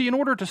hard. You see, in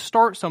order to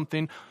start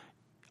something,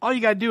 all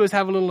you got to do is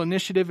have a little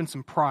initiative and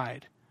some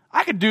pride.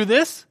 I could do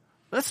this.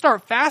 Let's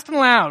start fast and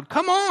loud.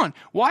 Come on.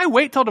 Why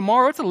wait till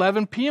tomorrow? It's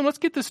 11 p.m. Let's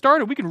get this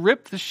started. We can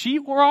rip the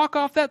sheetrock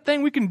off that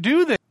thing. We can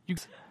do this.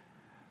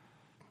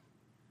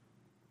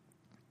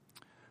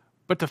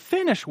 But to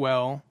finish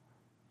well,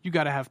 you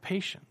got to have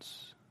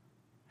patience.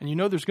 And you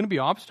know there's going to be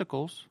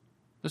obstacles.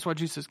 That's why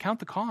Jesus says, count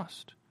the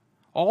cost.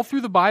 All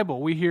through the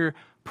Bible, we hear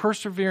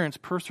perseverance,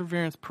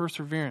 perseverance,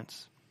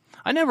 perseverance.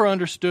 I never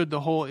understood the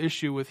whole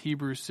issue with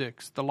Hebrews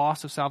 6, the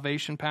loss of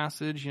salvation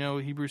passage,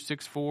 Hebrews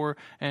 6:4,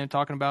 and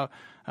talking about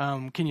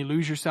can you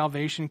lose your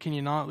salvation? Can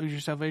you not lose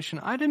your salvation?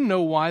 I didn't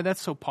know why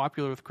that's so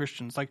popular with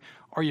Christians. Like,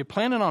 are you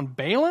planning on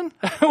bailing?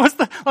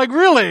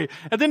 Really?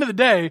 At the end of the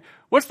day,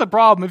 what's the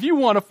problem? If you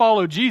want to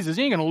follow Jesus,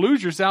 you ain't going to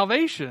lose your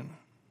salvation.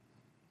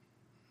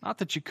 Not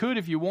that you could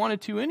if you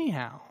wanted to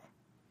anyhow.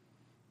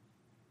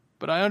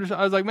 But I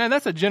was like, man,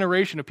 that's a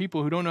generation of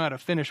people who don't know how to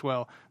finish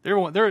well.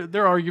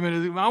 Their argument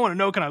is, I want to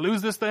know, can I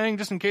lose this thing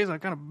just in case I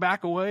kind of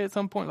back away at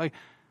some point? Like,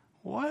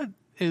 what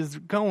is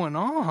going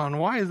on?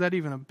 Why is that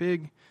even a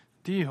big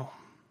deal?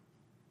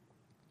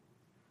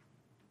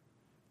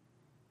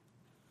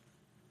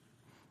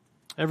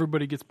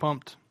 Everybody gets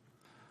pumped.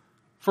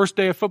 First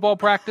day of football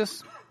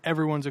practice,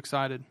 everyone's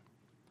excited.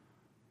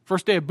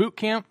 First day of boot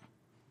camp,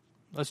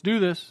 let's do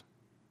this.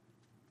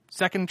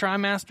 Second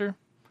trimester,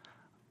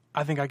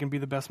 I think I can be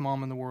the best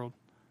mom in the world.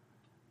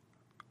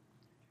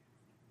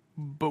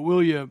 But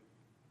will you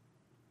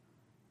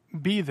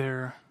be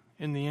there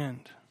in the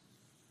end?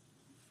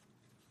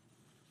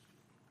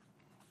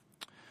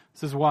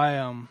 This is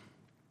why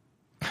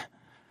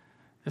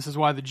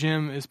the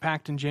gym is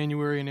packed in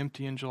January and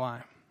empty in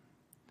July.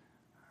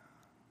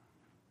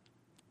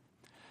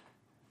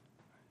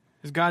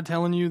 Is God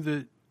telling you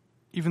that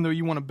even though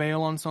you want to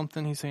bail on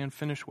something, he's saying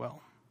finish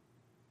well?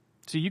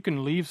 See, you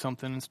can leave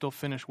something and still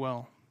finish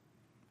well.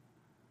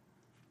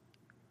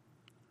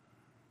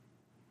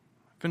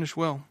 Finish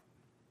well.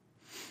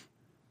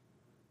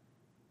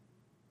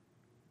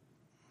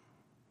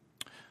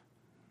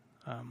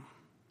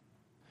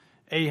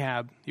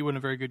 Ahab, he wasn't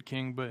a very good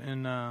king, but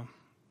in 1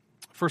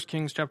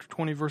 Kings chapter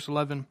 20, verse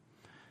 11,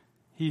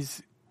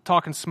 he's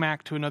talking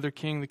smack to another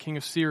king, the king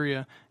of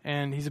Syria,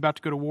 and he's about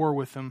to go to war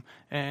with him.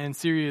 And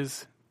Syria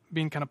is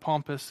being kind of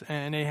pompous,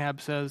 and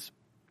Ahab says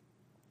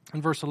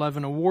in verse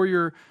 11, a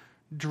warrior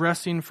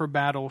dressing for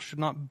battle should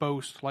not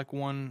boast like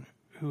one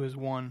who has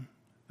won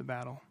the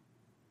battle.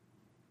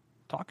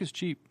 Talk is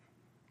cheap.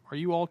 Are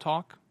you all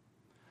talk?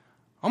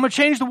 I'm going to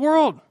change the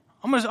world.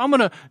 I'm going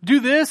to do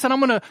this, and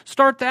I'm going to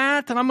start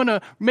that, and I'm going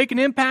to make an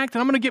impact,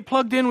 and I'm going to get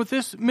plugged in with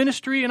this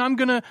ministry, and I'm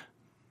going to...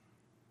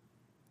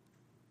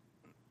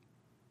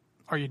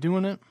 Are you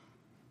doing it?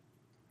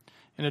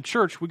 In a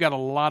church, we got a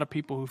lot of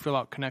people who fill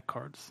out Connect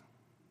cards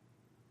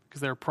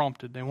because they're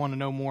prompted. They want to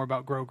know more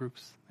about grow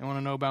groups. They want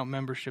to know about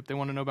membership. They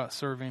want to know about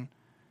serving.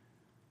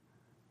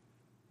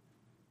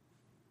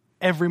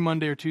 Every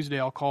Monday or Tuesday,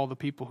 I'll call the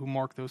people who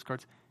mark those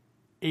cards.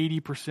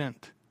 80%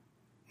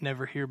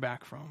 never hear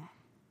back from.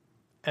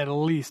 At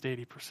least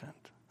 80%.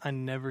 I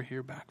never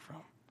hear back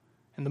from.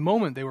 And the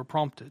moment they were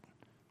prompted,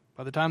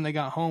 by the time they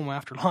got home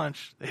after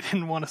lunch, they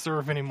didn't want to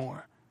serve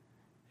anymore.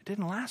 It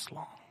didn't last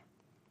long.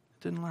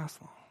 It didn't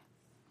last long.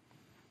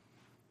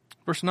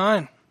 Verse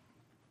 9.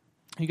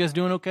 You guys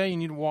doing okay? You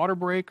need a water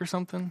break or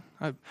something?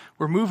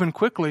 We're moving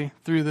quickly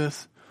through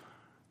this.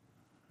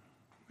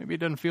 Maybe it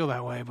doesn't feel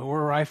that way, but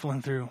we're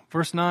rifling through.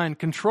 Verse 9.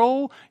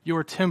 Control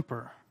your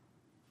temper.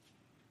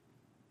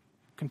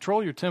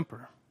 Control your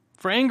temper.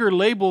 For anger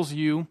labels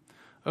you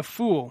a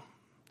fool.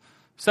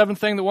 Seventh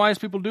thing that wise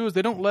people do is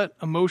they don't let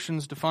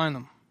emotions define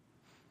them.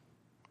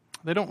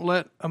 They don't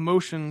let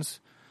emotions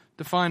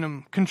define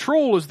them.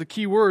 Control is the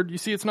key word. You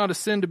see, it's not a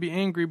sin to be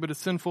angry, but it's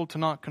sinful to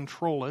not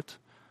control it.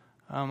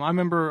 I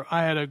remember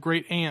I had a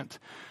great aunt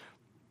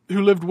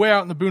who lived way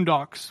out in the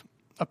boondocks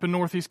up in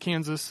northeast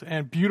Kansas,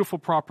 and beautiful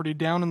property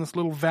down in this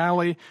little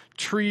valley,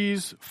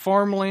 trees,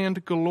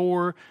 farmland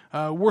galore,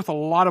 worth a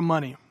lot of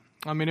money.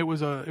 I mean, it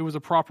was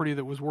a property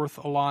that was worth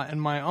a lot,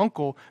 and my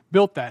uncle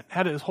built that,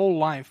 had it his whole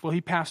life. Well,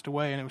 he passed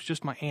away, and it was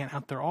just my aunt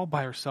out there all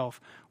by herself.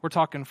 We're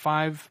talking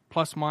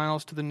 5+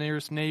 miles to the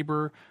nearest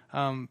neighbor,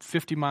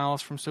 50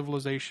 miles from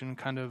civilization,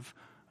 kind of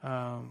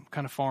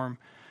farm.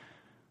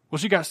 Well,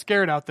 she got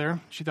scared out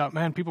there. She thought,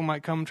 man, people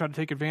might come and try to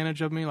take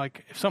advantage of me.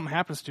 Like, if something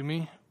happens to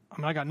me,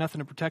 I got nothing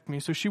to protect me.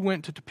 So she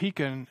went to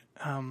Topeka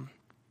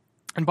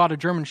and bought a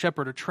German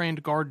Shepherd, a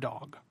trained guard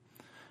dog.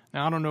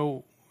 Now, I don't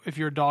know if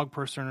you're a dog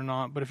person or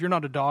not, but if you're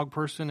not a dog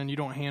person and you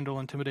don't handle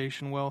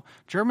intimidation well,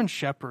 German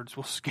Shepherds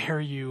will scare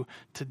you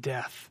to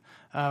death.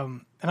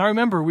 And I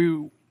remember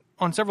we,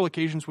 on several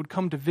occasions, would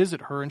come to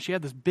visit her, and she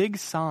had this big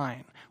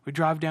sign. We'd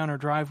drive down her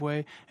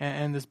driveway,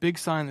 and this big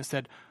sign that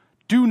said,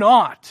 "Do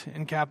not,"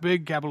 in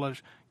big capital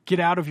letters, "get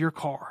out of your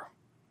car.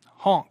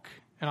 Honk,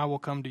 and I will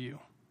come to you."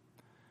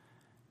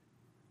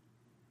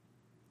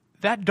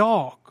 That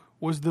dog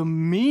was the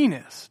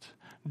meanest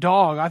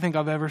dog I think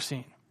I've ever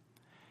seen.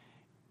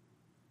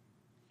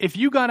 If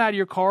you got out of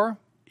your car,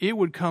 it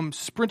would come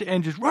sprinting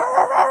and just,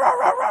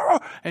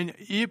 and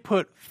it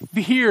put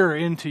fear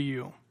into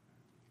you.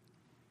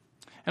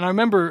 And I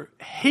remember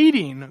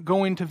hating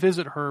going to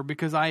visit her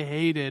because I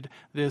hated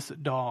this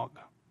dog.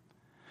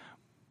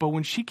 But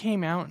when she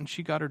came out and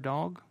she got her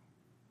dog,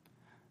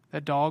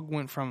 that dog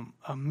went from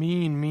a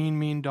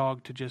mean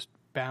dog to just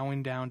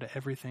bowing down to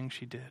everything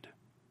she did.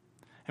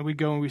 And we'd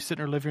go and we'd sit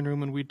in her living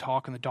room and we'd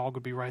talk, and the dog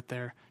would be right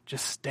there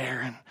just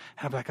staring. And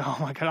I'd be like, oh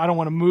my God, I don't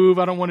want to move.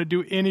 I don't want to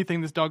do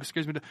anything. This dog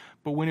scares me.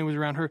 But when it was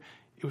around her,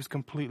 It was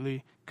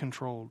completely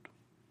controlled.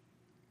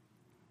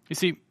 You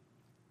see,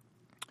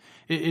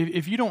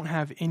 if you don't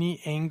have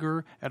any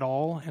anger at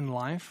all in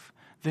life,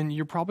 then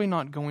you're probably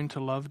not going to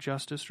love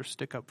justice or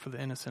stick up for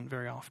the innocent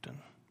very often.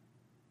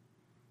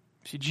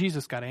 See,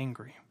 Jesus got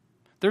angry.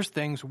 There's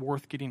things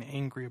worth getting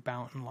angry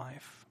about in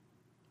life.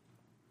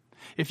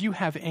 If you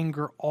have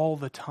anger all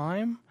the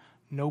time,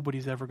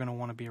 nobody's ever going to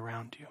want to be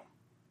around you.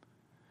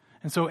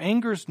 And so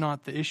anger's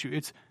not the issue.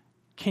 It's,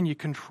 can you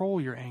control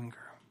your anger?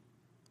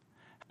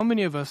 How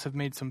many of us have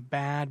made some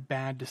bad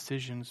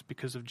decisions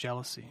because of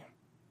jealousy,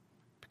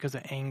 because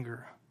of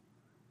anger,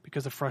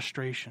 because of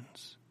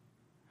frustrations?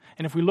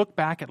 And if we look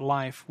back at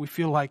life, we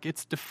feel like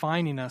it's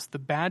defining us, the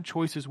bad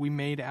choices we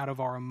made out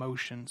of our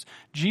emotions.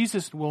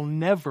 Jesus will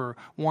never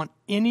want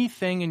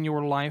anything in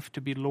your life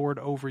to be Lord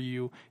over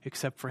you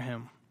except for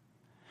him.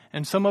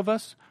 And some of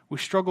us, we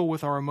struggle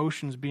with our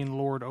emotions being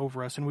Lord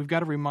over us, and we've got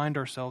to remind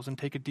ourselves and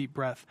take a deep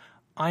breath.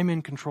 I'm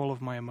in control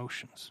of my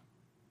emotions.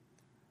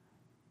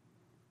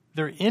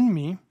 They're in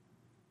me,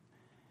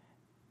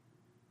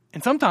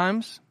 and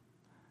sometimes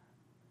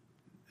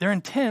they're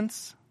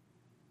intense,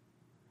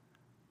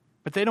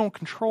 but they don't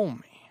control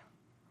me.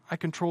 I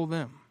control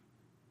them.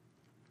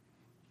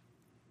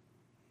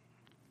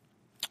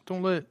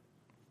 Don't let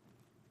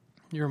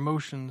your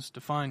emotions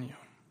define you.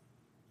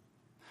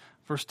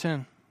 Verse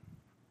 10.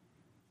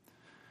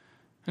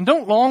 And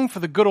don't long for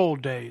the good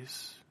old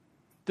days.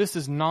 This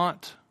is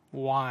not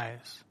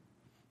wise.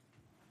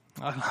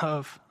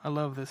 I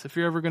love this. If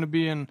you're ever going to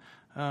be in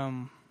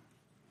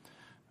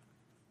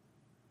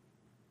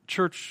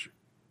church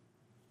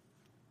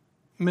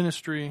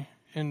ministry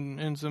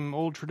in some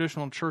old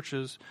traditional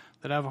churches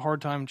that have a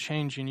hard time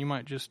changing, you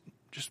might just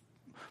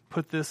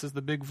put this as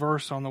the big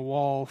verse on the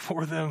wall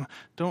for them.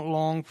 Don't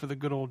long for the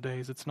good old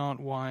days. It's not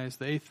wise.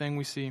 The eighth thing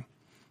we see,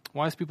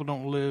 wise people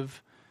don't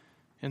live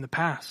in the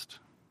past.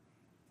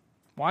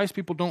 Wise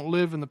people don't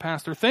live in the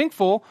past. They're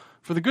thankful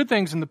for the good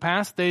things in the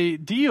past. They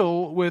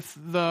deal with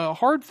the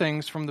hard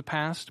things from the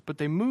past, but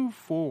they move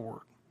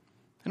forward.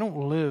 They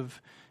don't live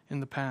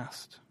in the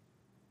past.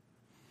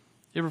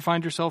 You ever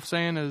find yourself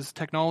saying, as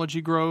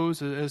technology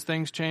grows, as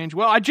things change,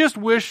 well, I just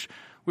wish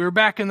we were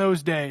back in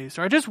those days.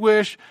 Or I just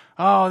wish,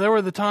 there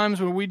were the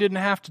times when we didn't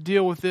have to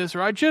deal with this.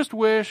 Or I just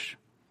wish.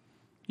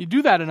 You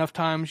do that enough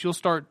times, you'll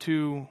start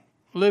to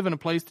live in a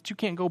place that you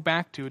can't go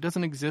back to. It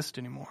doesn't exist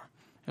anymore.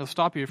 It'll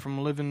stop you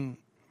from living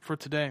for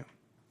today.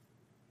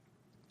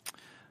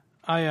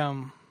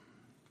 If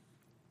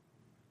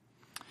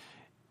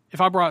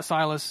I brought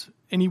Silas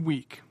any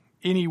week,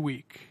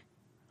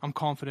 I'm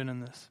confident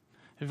in this.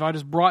 If I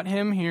just brought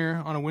him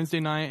here on a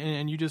Wednesday night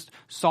and you just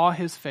saw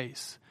his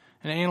face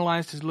and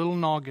analyzed his little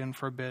noggin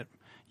for a bit,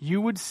 you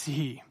would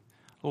see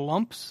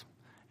lumps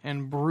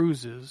and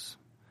bruises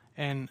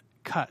and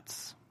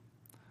cuts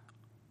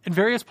in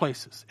various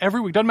places.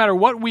 Every week, doesn't matter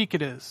what week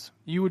it is,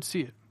 you would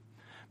see it.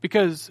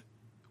 Because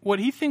what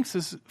he thinks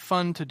is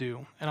fun to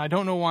do, and I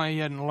don't know why he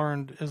hadn't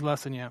learned his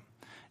lesson yet,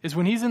 is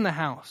when he's in the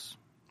house,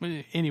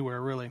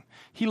 anywhere really,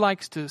 he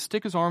likes to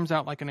stick his arms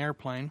out like an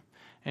airplane,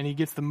 and he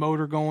gets the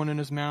motor going in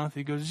his mouth.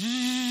 He goes,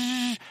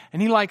 zzz,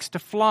 and he likes to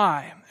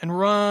fly and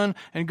run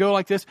and go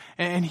like this,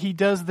 and he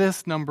does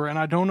this number, and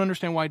I don't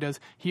understand why he does.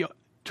 He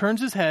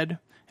turns his head,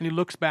 and he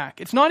looks back.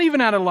 It's not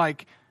even out of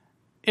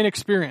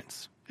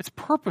inexperience. It's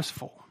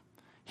purposeful.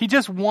 He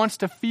just wants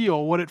to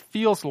feel what it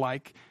feels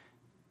like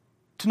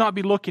to not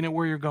be looking at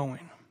where you're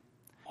going.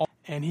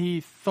 And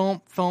he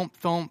thump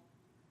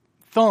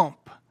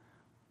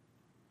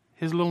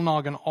his little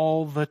noggin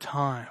all the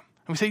time.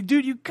 And we say,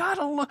 dude, you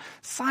gotta look.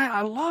 Si,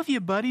 I love you,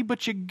 buddy,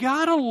 but you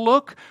gotta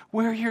look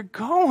where you're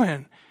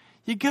going.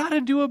 You gotta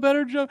do a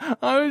better job.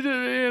 I was in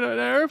an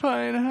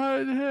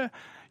airplane.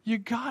 You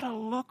gotta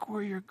look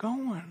where you're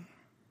going.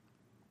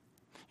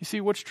 You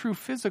see, what's true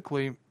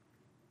physically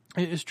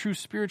is true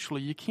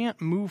spiritually. You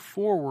can't move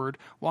forward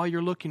while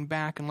you're looking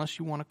back unless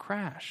you want to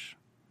crash.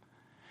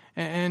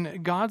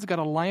 And God's got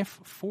a life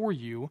for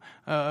you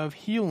of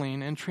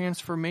healing and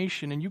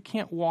transformation, and you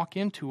can't walk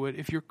into it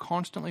if you're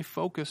constantly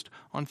focused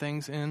on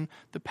things in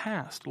the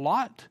past.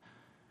 Lot,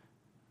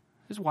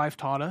 his wife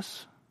taught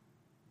us.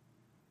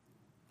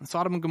 In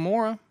Sodom and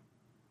Gomorrah,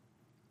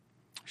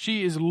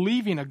 she is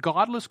leaving a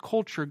godless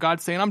culture.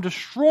 God's saying, I'm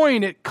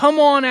destroying it. Come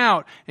on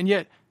out. And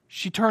yet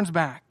she turns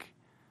back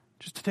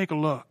just to take a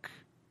look.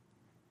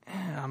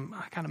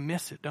 I kind of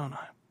miss it, don't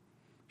I?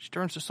 She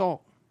turns to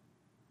salt.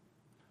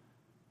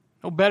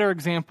 No better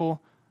example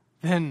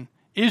than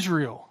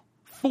Israel.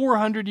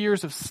 400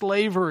 years of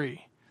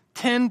slavery,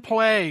 10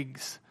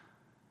 plagues.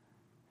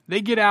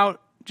 They get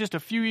out just a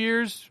few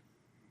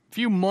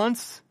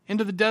months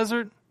into the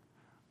desert.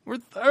 We're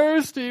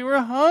thirsty, we're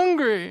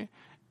hungry.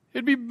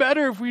 It'd be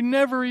better if we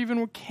never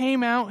even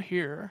came out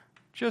here.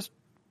 Just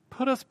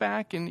put us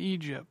back in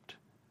Egypt.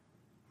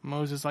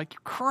 Moses is like,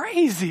 you're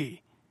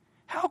crazy.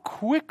 How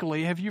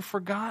quickly have you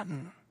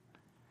forgotten?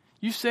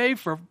 You say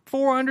for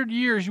 400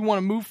 years you want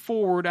to move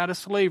forward out of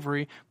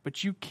slavery,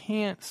 but you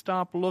can't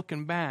stop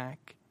looking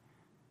back.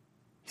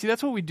 See,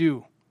 that's what we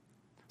do.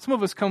 Some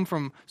of us come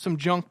from some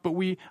junk, but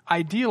we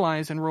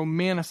idealize and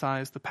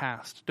romanticize the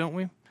past, don't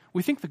we?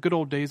 We think the good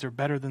old days are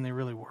better than they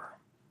really were.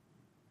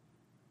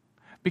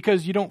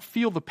 Because you don't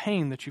feel the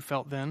pain that you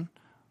felt then,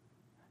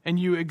 and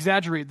you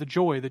exaggerate the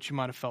joy that you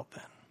might have felt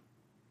then.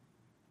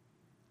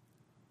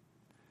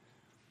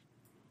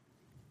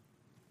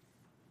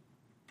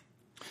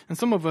 And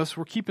some of us,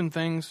 we're keeping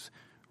things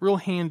real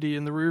handy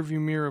in the rearview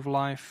mirror of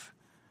life,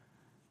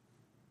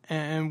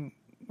 and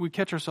we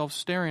catch ourselves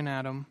staring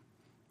at them,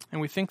 and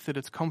we think that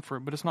it's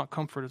comfort, but it's not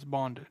comfort, it's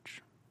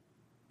bondage.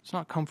 It's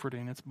not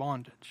comforting, it's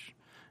bondage.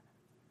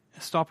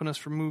 It's stopping us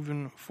from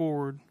moving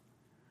forward.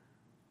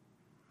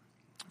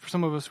 For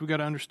some of us, we got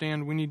to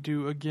understand we need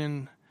to,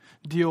 again,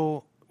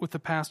 deal with the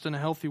past in a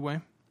healthy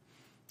way.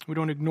 We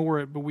don't ignore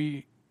it, but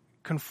we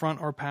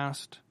confront our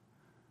past,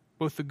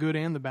 both the good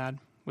and the bad,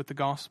 with the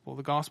gospel.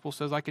 The gospel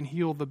says, I can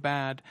heal the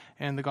bad,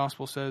 and the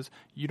gospel says,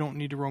 you don't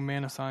need to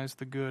romanticize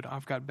the good.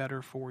 I've got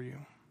better for you.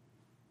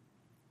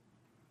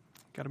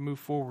 Got to move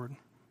forward.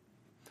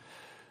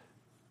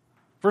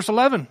 Verse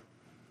 11.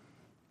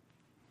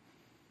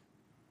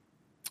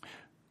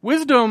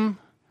 Wisdom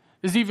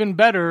is even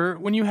better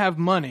when you have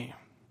money.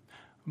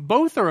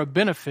 Both are a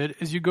benefit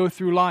as you go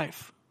through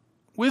life.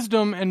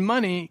 Wisdom and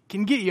money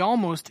can get you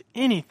almost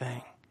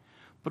anything,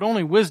 but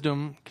only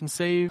wisdom can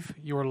save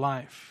your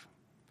life.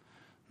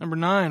 Number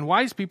 9,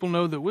 wise people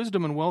know that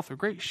wisdom and wealth are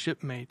great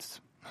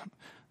shipmates.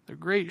 They're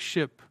great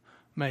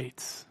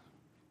shipmates.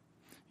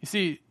 You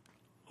see,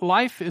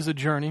 life is a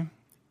journey.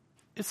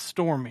 It's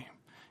stormy.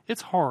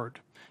 It's hard.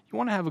 You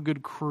want to have a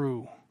good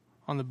crew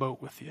on the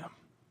boat with you.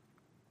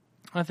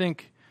 I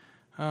think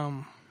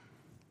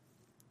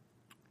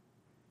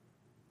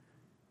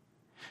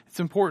it's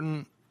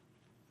important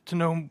to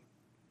know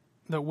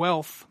that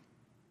wealth,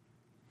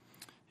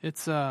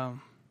 it's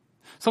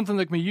something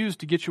that can be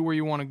used to get you where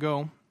you want to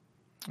go.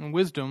 And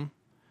wisdom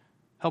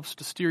helps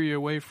to steer you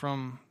away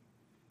from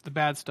the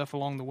bad stuff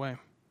along the way.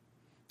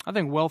 I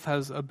think wealth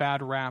has a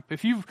bad rap.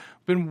 If you've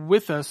been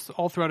with us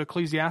all throughout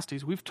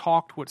Ecclesiastes, we've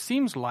talked what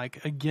seems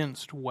like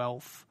against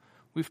wealth.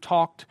 We've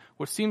talked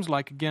what seems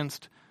like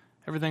against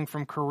everything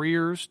from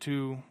careers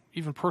to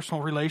even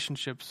personal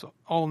relationships,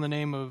 all in the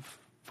name of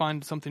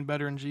find something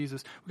better in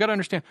Jesus. We've got to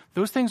understand,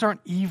 those things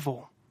aren't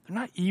evil. They're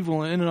not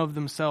evil in and of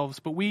themselves,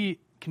 but we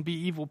can be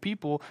evil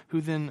people who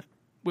then,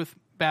 with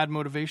bad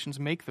motivations,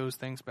 make those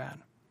things bad.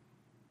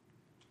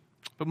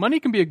 But money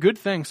can be a good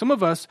thing. Some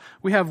of us,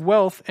 we have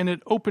wealth and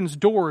it opens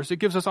doors. It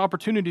gives us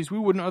opportunities we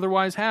wouldn't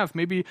otherwise have.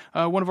 Maybe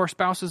one of our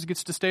spouses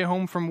gets to stay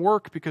home from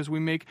work because we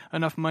make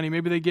enough money.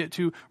 Maybe they get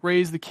to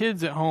raise the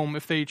kids at home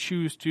if they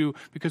choose to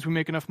because we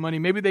make enough money.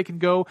 Maybe they could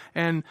go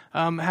and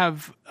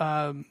have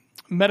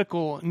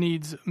medical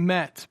needs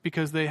met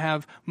because they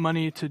have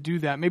money to do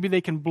that. Maybe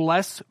they can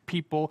bless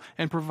people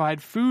and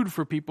provide food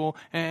for people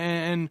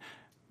and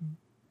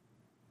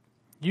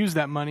use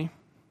that money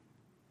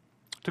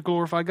to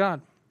glorify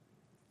God.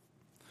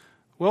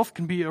 Wealth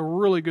can be a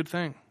really good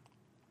thing.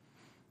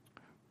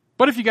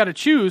 But if you got to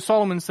choose,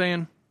 Solomon's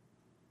saying,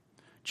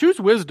 choose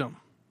wisdom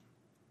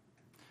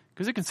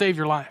because it can save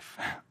your life.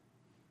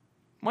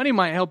 Money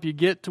might help you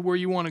get to where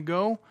you want to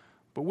go,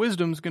 but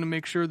wisdom's going to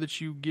make sure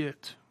that you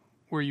get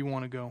where you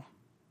want to go.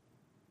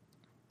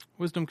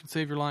 Wisdom can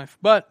save your life.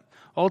 But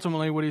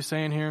ultimately what he's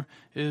saying here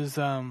is,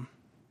 you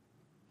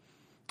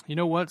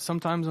know what?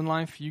 Sometimes in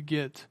life you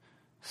get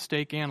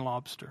steak and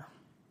lobster.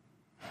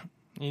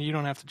 And you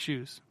don't have to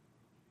choose.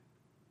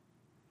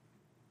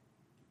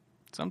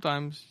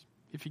 Sometimes,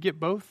 if you get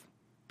both,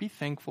 be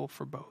thankful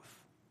for both.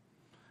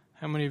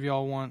 How many of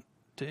y'all want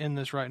to end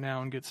this right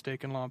now and get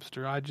steak and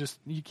lobster?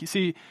 You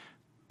see,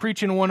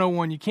 preaching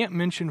 101, you can't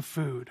mention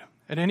food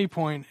at any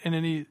point in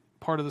any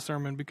part of the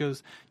sermon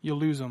because you'll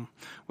lose them.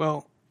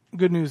 Well,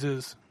 good news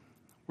is,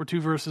 we're 2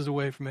 verses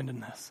away from ending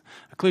this.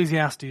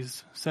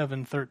 Ecclesiastes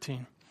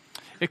 7:13.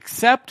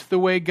 Accept the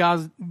way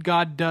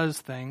God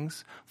does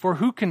things, for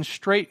who can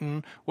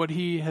straighten what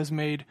he has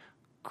made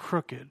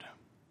crooked?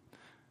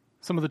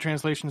 Some of the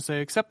translations say,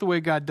 accept the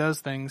way God does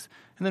things,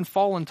 and then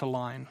fall into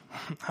line.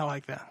 I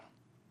like that.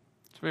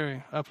 It's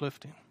very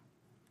uplifting.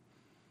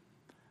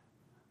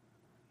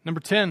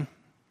 Number 10,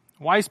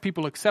 wise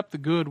people accept the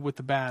good with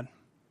the bad.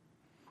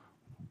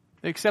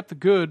 They accept the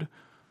good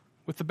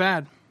with the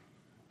bad.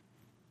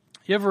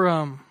 You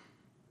ever,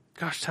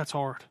 gosh, that's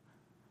hard.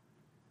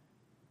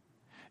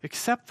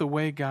 Accept the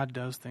way God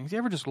does things. You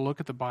ever just look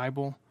at the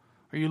Bible,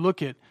 or you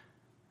look at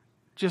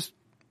just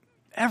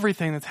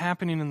everything that's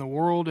happening in the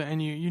world,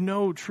 and you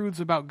know truths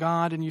about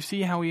God, and you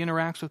see how he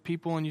interacts with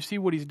people, and you see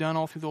what he's done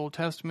all through the Old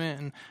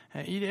Testament,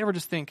 and you ever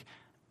just think,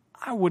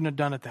 I wouldn't have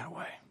done it that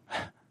way.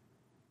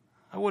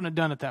 I wouldn't have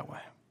done it that way.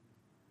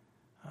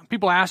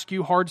 People ask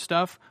you hard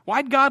stuff.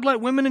 Why'd God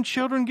let women and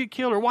children get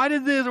killed? Or why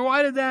did this? Or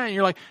why did that? And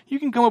you're like, you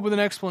can come up with an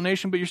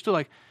explanation, but you're still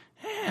like,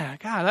 yeah,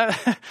 God,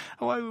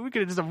 we could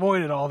have just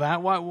avoided all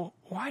that.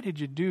 Why did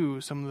you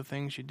do some of the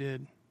things you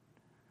did?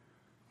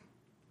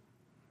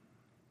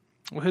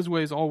 Well, his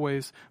way is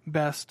always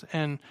best,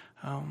 and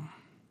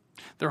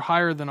they're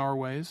higher than our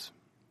ways,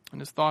 and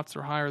his thoughts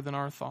are higher than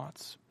our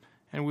thoughts.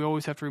 And we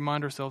always have to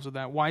remind ourselves of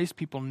that. Wise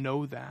people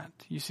know that.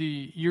 You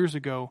see, years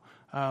ago,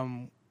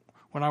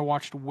 when I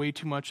watched way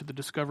too much of the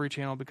Discovery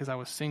Channel because I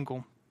was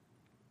single,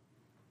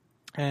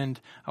 and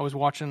I was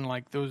watching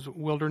like those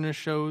wilderness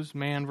shows,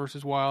 Man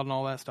versus Wild and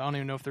all that stuff. I don't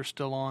even know if they're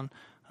still on.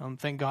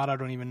 Thank God I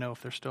don't even know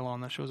if they're still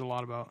on. That shows a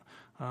lot about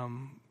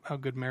how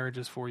good marriage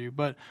is for you.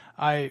 But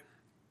I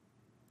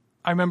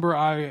remember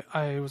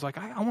I was like,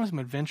 I want some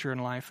adventure in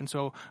life. And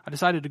so I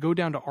decided to go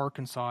down to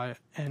Arkansas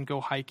and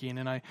go hiking.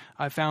 And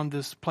I found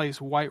this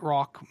place, White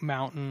Rock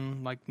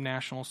Mountain, like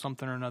national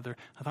something or another.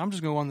 I thought, I'm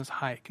just going to go on this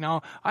hike.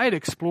 Now, I had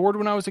explored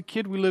when I was a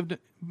kid. We lived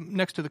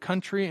next to the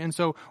country. And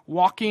so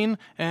walking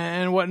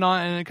and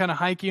whatnot and kind of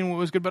hiking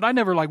was good. But I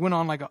never like went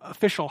on like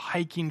official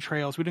hiking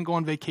trails. We didn't go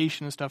on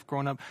vacation and stuff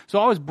growing up. So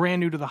I was brand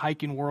new to the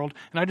hiking world.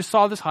 And I just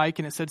saw this hike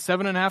and it said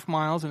 7.5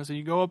 miles. And it said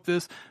you go up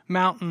this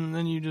mountain and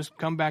then you just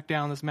come back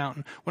down this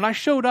mountain. When I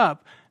showed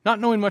up, not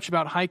knowing much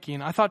about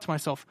hiking, I thought to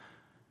myself,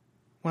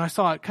 when I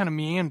saw it kind of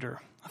meander,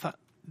 I thought,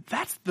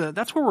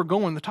 that's where we're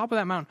going, the top of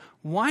that mountain.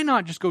 Why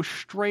not just go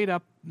straight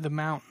up the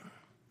mountain?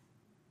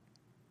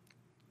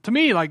 To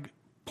me, like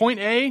point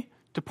A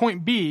to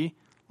point B,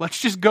 let's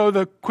just go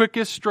the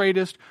quickest,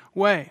 straightest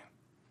way.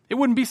 It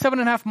wouldn't be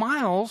 7.5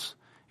 miles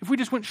if we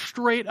just went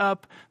straight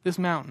up this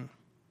mountain.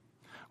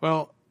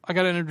 Well, I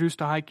got introduced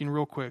to hiking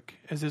real quick,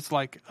 as it's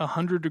like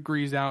 100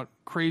 degrees out,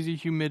 crazy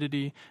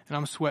humidity, and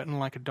I'm sweating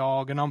like a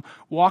dog. And I'm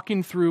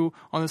walking through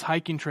on this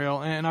hiking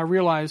trail, and I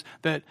realize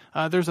that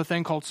there's a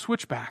thing called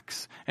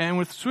switchbacks. And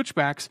with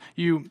switchbacks,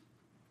 you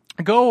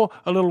go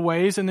a little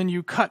ways, and then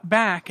you cut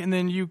back, and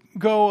then you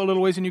go a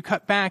little ways, and you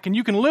cut back. And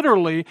you can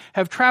literally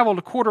have traveled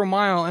a quarter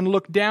mile and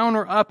look down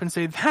or up and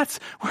say, that's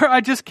where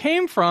I just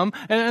came from,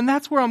 and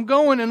that's where I'm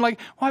going. And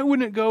like, why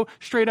wouldn't it go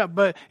straight up?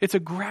 But it's a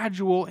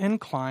gradual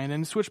incline,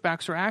 and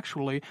switchbacks are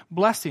actually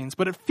blessings.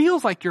 But it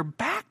feels like you're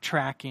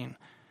backtracking.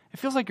 It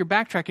feels like you're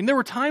backtracking. There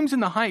were times in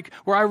the hike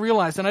where I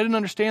realized, and I didn't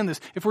understand this,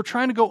 if we're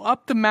trying to go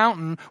up the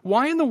mountain,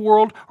 why in the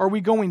world are we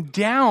going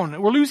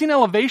down? We're losing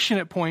elevation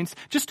at points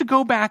just to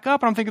go back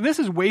up. And I'm thinking, this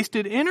is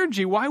wasted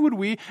energy. Why would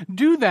we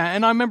do that?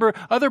 And I remember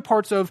other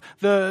parts of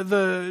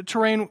the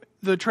terrain,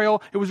 the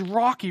trail, it was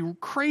rocky,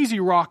 crazy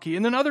rocky.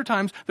 And then other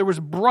times there was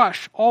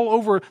brush all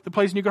over the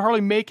place and you could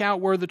hardly make out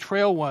where the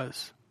trail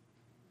was.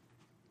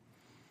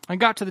 I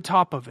got to the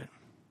top of it.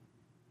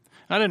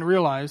 And I didn't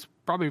realize,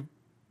 probably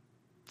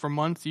for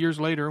months, years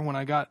later, when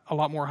I got a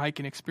lot more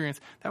hiking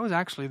experience, that was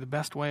actually the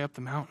best way up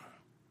the mountain.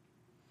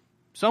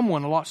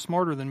 Someone a lot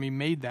smarter than me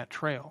made that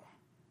trail.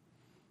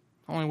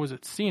 Not only was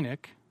it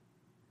scenic,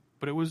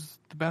 but it was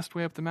the best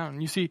way up the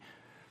mountain. You see,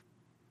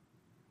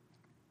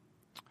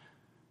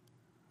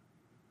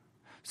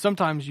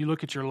 sometimes you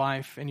look at your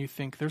life and you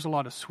think there's a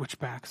lot of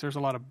switchbacks, there's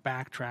a lot of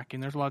backtracking,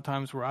 there's a lot of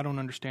times where I don't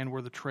understand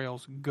where the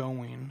trail's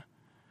going.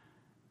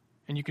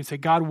 And you can say,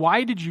 God,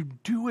 why did you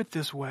do it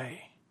this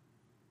way?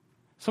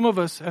 Some of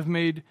us have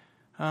made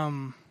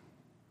some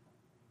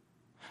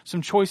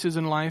choices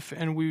in life,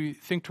 and we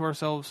think to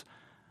ourselves,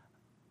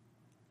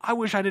 I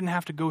wish I didn't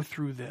have to go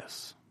through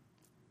this.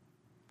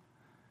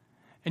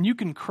 And you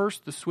can curse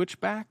the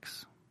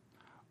switchbacks,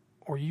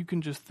 or you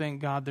can just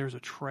thank God there's a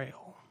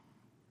trail.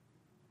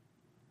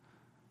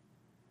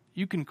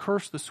 You can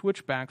curse the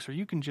switchbacks, or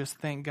you can just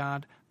thank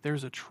God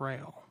there's a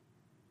trail.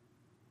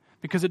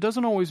 Because it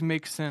doesn't always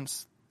make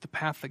sense, the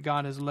path that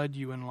God has led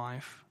you in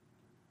life.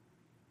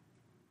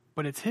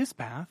 But it's His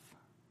path,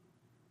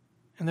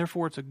 and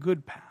therefore it's a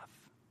good path.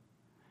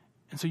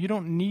 And so you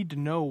don't need to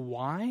know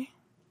why.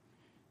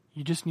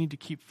 You just need to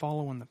keep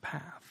following the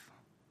path.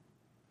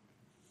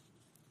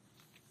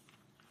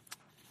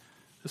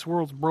 This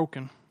world's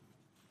broken.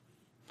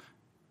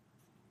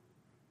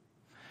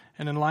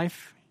 And in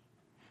life,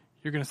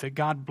 you're going to say,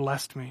 God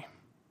blessed me.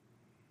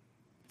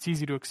 It's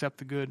easy to accept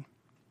the good.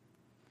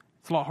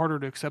 It's a lot harder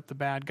to accept the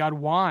bad. God,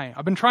 why?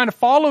 I've been trying to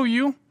follow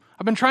you.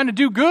 I've been trying to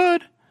do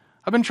good.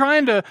 I've been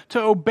trying to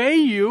obey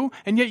you,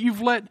 and yet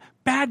you've let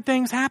bad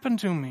things happen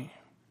to me.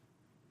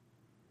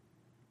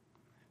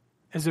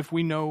 As if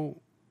we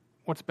know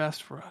what's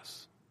best for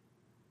us.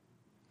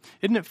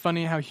 Isn't it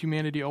funny how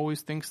humanity always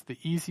thinks the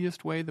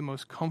easiest way, the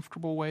most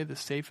comfortable way, the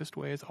safest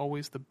way is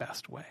always the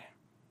best way?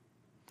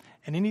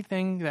 And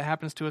anything that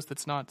happens to us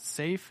that's not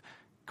safe,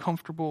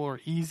 comfortable,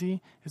 or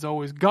easy is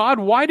always, God,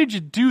 why did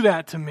you do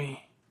that to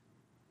me?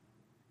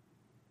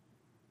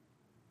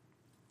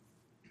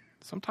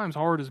 Sometimes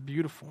hard is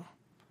beautiful.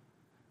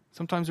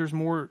 Sometimes there's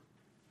more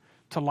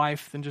to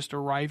life than just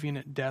arriving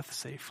at death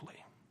safely.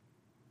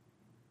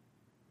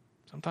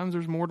 Sometimes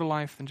there's more to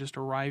life than just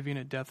arriving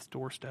at death's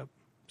doorstep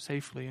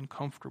safely and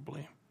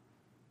comfortably.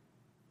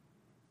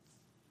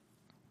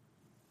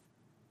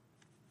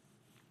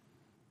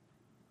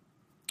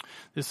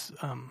 This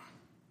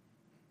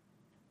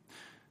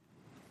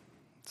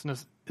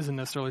isn't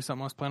necessarily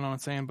something I was planning on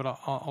saying, but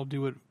I'll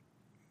do it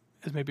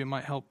as maybe it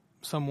might help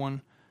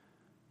someone.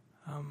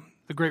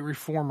 The great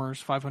reformers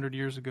 500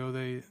 years ago,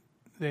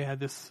 they had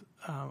this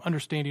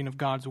understanding of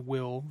God's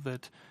will,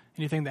 that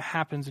anything that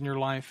happens in your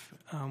life,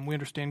 we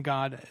understand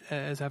God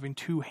as having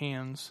two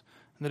hands.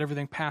 that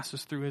everything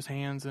passes through his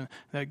hands, and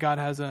that God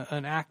has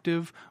an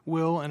active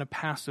will and a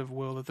passive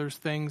will, that there's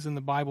things in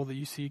the Bible that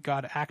you see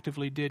God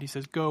actively did. He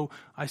says, go,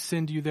 I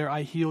send you there,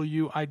 I heal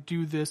you, I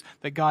do this,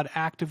 that God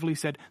actively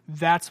said,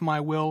 that's my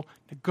will,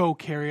 go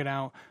carry it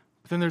out.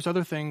 But then there's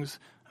other things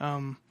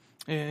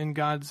in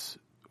God's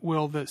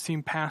will that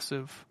seem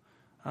passive.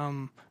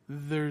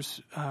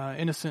 There's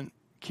innocent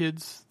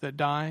kids that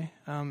die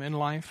in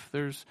life.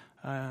 There's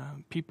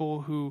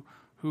people who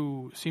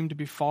seem to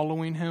be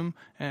following him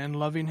and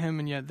loving him,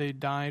 and yet they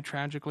die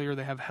tragically, or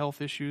they have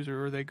health issues,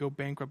 or they go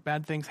bankrupt.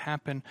 Bad things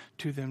happen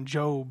to them.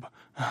 Job,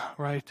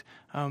 right?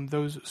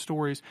 Those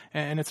stories.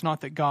 And it's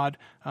not that God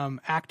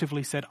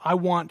actively said, I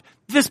want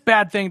this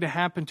bad thing to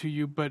happen to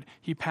you, but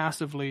he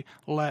passively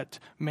let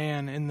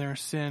man in their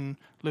sin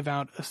live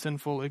out a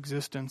sinful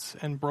existence,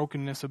 and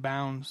brokenness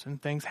abounds,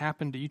 and things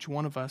happen to each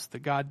one of us that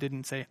God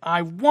didn't say,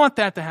 I want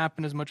that to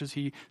happen, as much as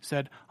he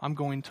said, I'm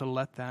going to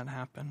let that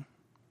happen.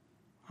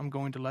 I'm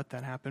going to let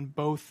that happen.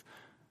 Both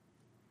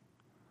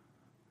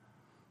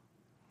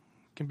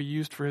can be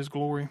used for his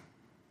glory.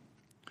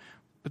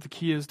 But the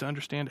key is to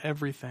understand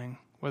everything,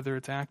 whether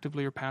it's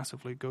actively or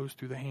passively, goes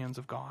through the hands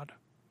of God.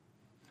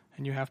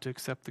 And you have to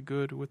accept the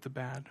good with the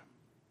bad.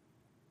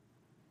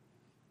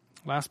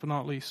 Last but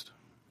not least,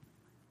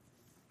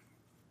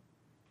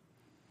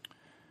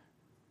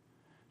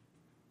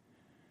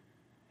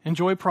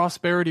 enjoy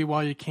prosperity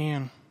while you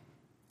can.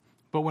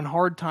 But when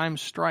hard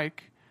times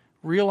strike,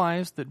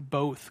 realize that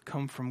both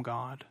come from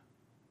God.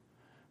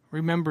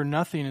 Remember,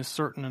 nothing is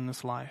certain in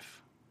this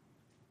life.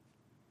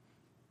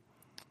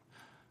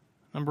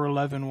 Number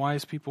 11,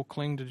 wise people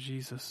cling to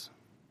Jesus.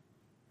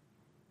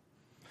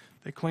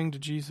 They cling to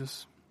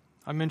Jesus.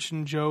 I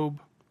mentioned Job.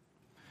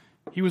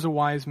 He was a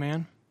wise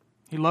man.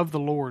 He loved the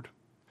Lord.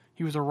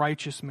 He was a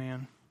righteous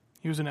man.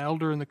 He was an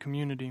elder in the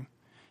community.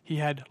 He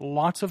had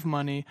lots of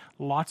money,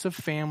 lots of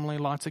family,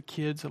 lots of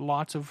kids,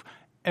 lots of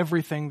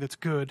everything that's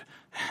good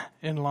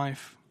in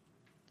life.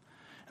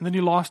 And then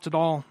he lost it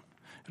all.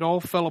 It all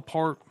fell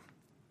apart.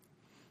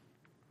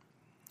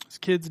 His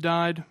kids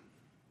died.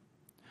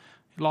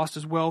 He lost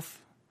his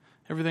wealth.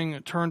 Everything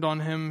turned on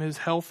him. His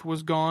health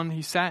was gone.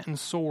 He sat in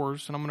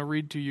sores. And I'm going to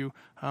read to you.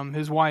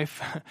 His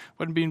wife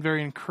wasn't being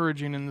very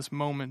encouraging in this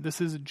moment. This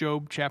is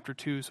Job chapter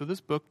 2. So this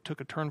book took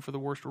a turn for the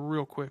worst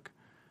real quick.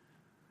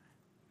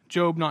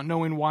 Job, not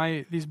knowing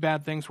why these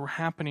bad things were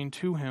happening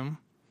to him,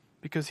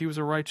 because he was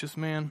a righteous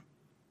man.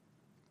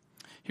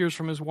 Here's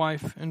from his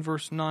wife in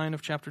verse 9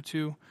 of chapter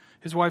 2.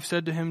 His wife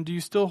said to him, do you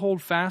still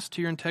hold fast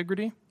to your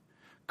integrity?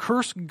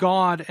 Curse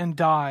God and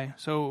die.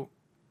 So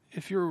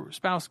if your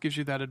spouse gives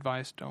you that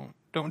advice, don't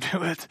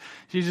do it.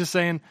 She's just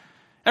saying,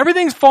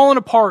 everything's fallen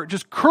apart.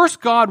 Just curse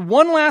God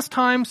one last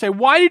time. Say,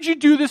 why did you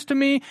do this to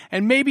me?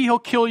 And maybe he'll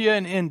kill you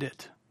and end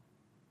it.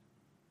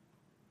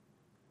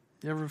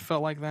 You ever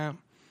felt like that?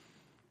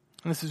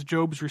 And this is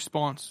Job's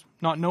response,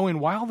 not knowing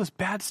why all this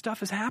bad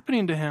stuff is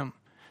happening to him.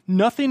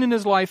 Nothing in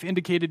his life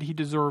indicated he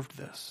deserved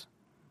this.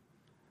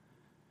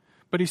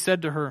 But he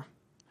said to her,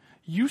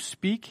 you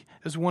speak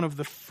as one of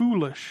the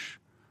foolish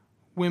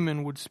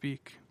women would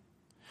speak.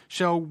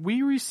 Shall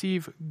we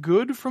receive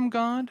good from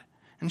God,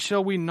 and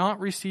shall we not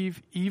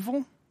receive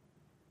evil?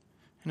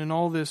 And in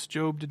all this,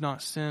 Job did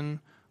not sin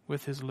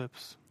with his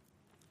lips.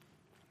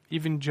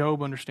 Even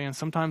Job understands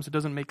sometimes it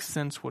doesn't make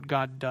sense what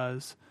God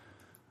does.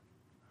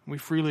 We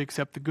freely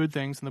accept the good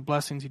things and the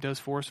blessings he does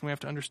for us, and we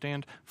have to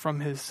understand from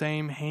his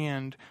same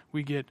hand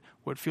we get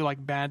what feel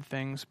like bad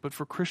things. But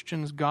for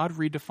Christians, God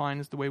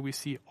redefines the way we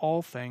see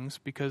all things,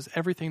 because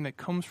everything that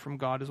comes from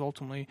God is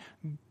ultimately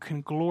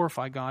can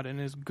glorify God and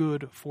is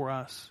good for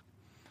us.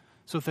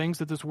 So things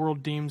that this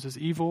world deems as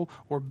evil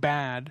or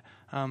bad,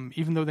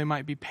 even though they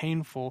might be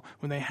painful,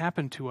 when they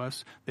happen to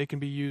us, they can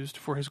be used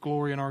for his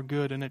glory and our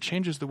good, and it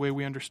changes the way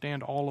we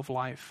understand all of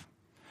life.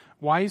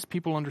 Wise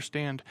people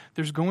understand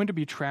there's going to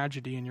be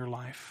tragedy in your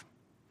life.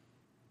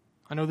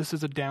 I know this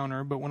is a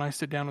downer, but when I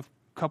sit down with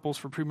couples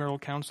for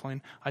premarital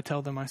counseling, I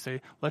tell them, I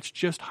say, let's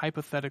just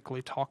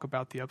hypothetically talk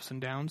about the ups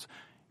and downs.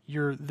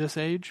 You're this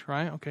age,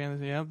 right? Okay,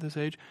 yeah, this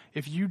age.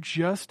 If you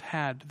just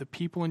had the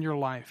people in your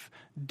life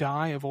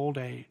die of old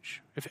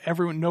age, if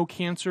everyone, no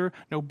cancer,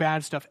 no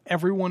bad stuff,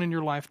 everyone in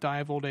your life die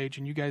of old age,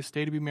 and you guys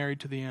stay to be married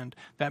to the end,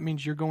 that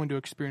means you're going to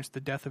experience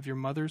the death of your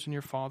mothers and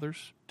your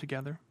fathers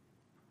together.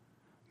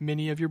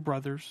 Many of your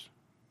brothers,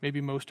 maybe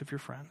most of your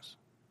friends.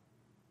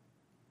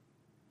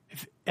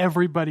 If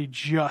everybody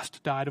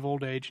just died of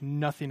old age,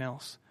 nothing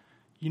else,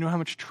 you know how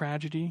much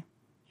tragedy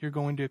you're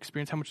going to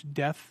experience, how much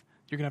death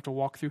you're going to have to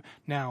walk through.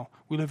 Now,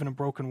 we live in a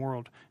broken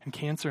world, and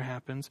cancer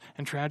happens,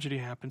 and tragedy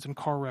happens, and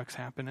car wrecks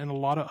happen, and a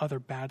lot of other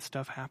bad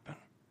stuff happen.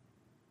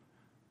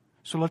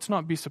 So let's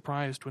not be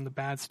surprised when the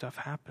bad stuff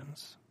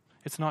happens.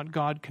 It's not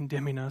God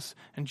condemning us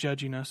and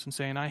judging us and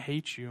saying, I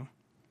hate you.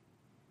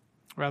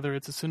 Rather,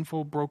 it's a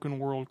sinful, broken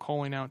world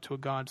calling out to a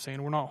God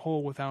saying, we're not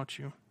whole without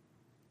you.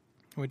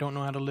 We don't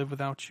know how to live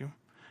without you.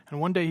 And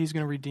one day he's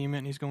going to redeem it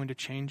and he's going to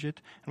change it.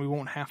 And we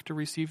won't have to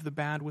receive the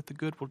bad with the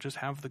good. We'll just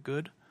have the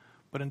good.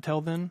 But until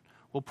then,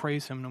 we'll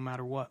praise him no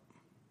matter what.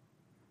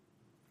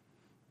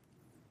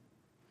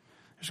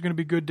 There's going to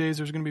be good days,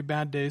 there's going to be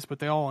bad days, but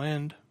they all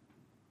end.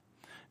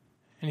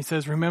 And he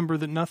says, remember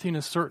that nothing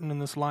is certain in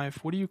this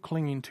life. What are you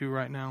clinging to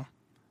right now?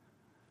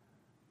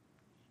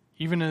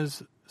 Even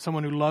as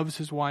someone who loves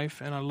his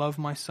wife and I love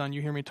my son,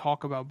 you hear me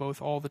talk about both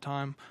all the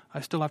time, I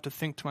still have to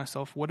think to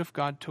myself, what if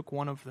God took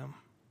one of them?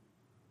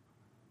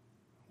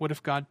 What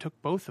if God took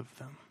both of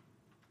them?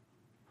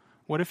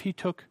 What if he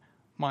took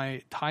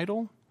my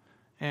title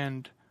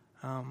and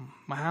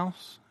my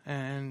house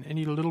and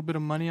any little bit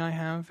of money I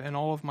have and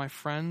all of my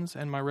friends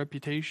and my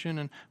reputation?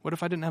 And what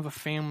if I didn't have a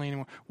family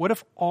anymore? What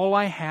if all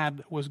I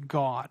had was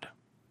God?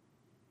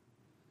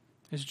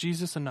 Is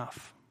Jesus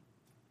enough?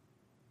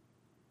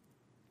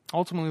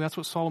 Ultimately, that's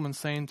what Solomon's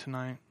saying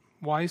tonight.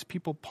 Wise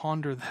people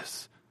ponder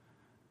this.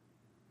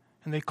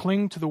 And they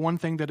cling to the one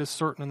thing that is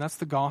certain, and that's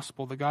the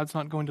gospel, that God's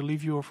not going to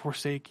leave you or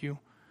forsake you,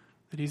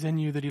 that he's in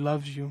you, that he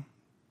loves you,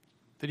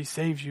 that he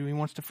saves you, he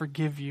wants to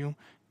forgive you,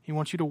 he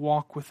wants you to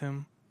walk with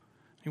him,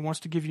 he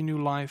wants to give you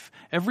new life.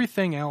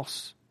 Everything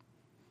else,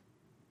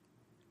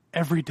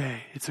 every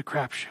day, it's a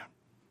crapshoot.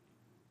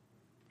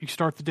 You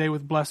start the day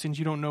with blessings,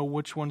 you don't know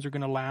which ones are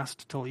going to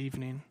last till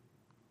evening.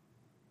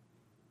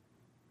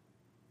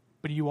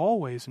 But you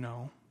always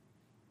know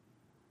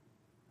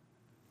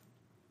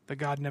that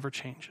God never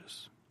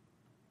changes.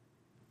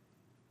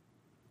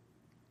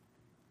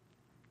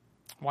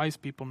 Wise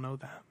people know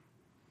that.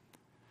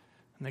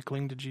 And they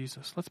cling to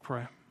Jesus. Let's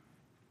pray.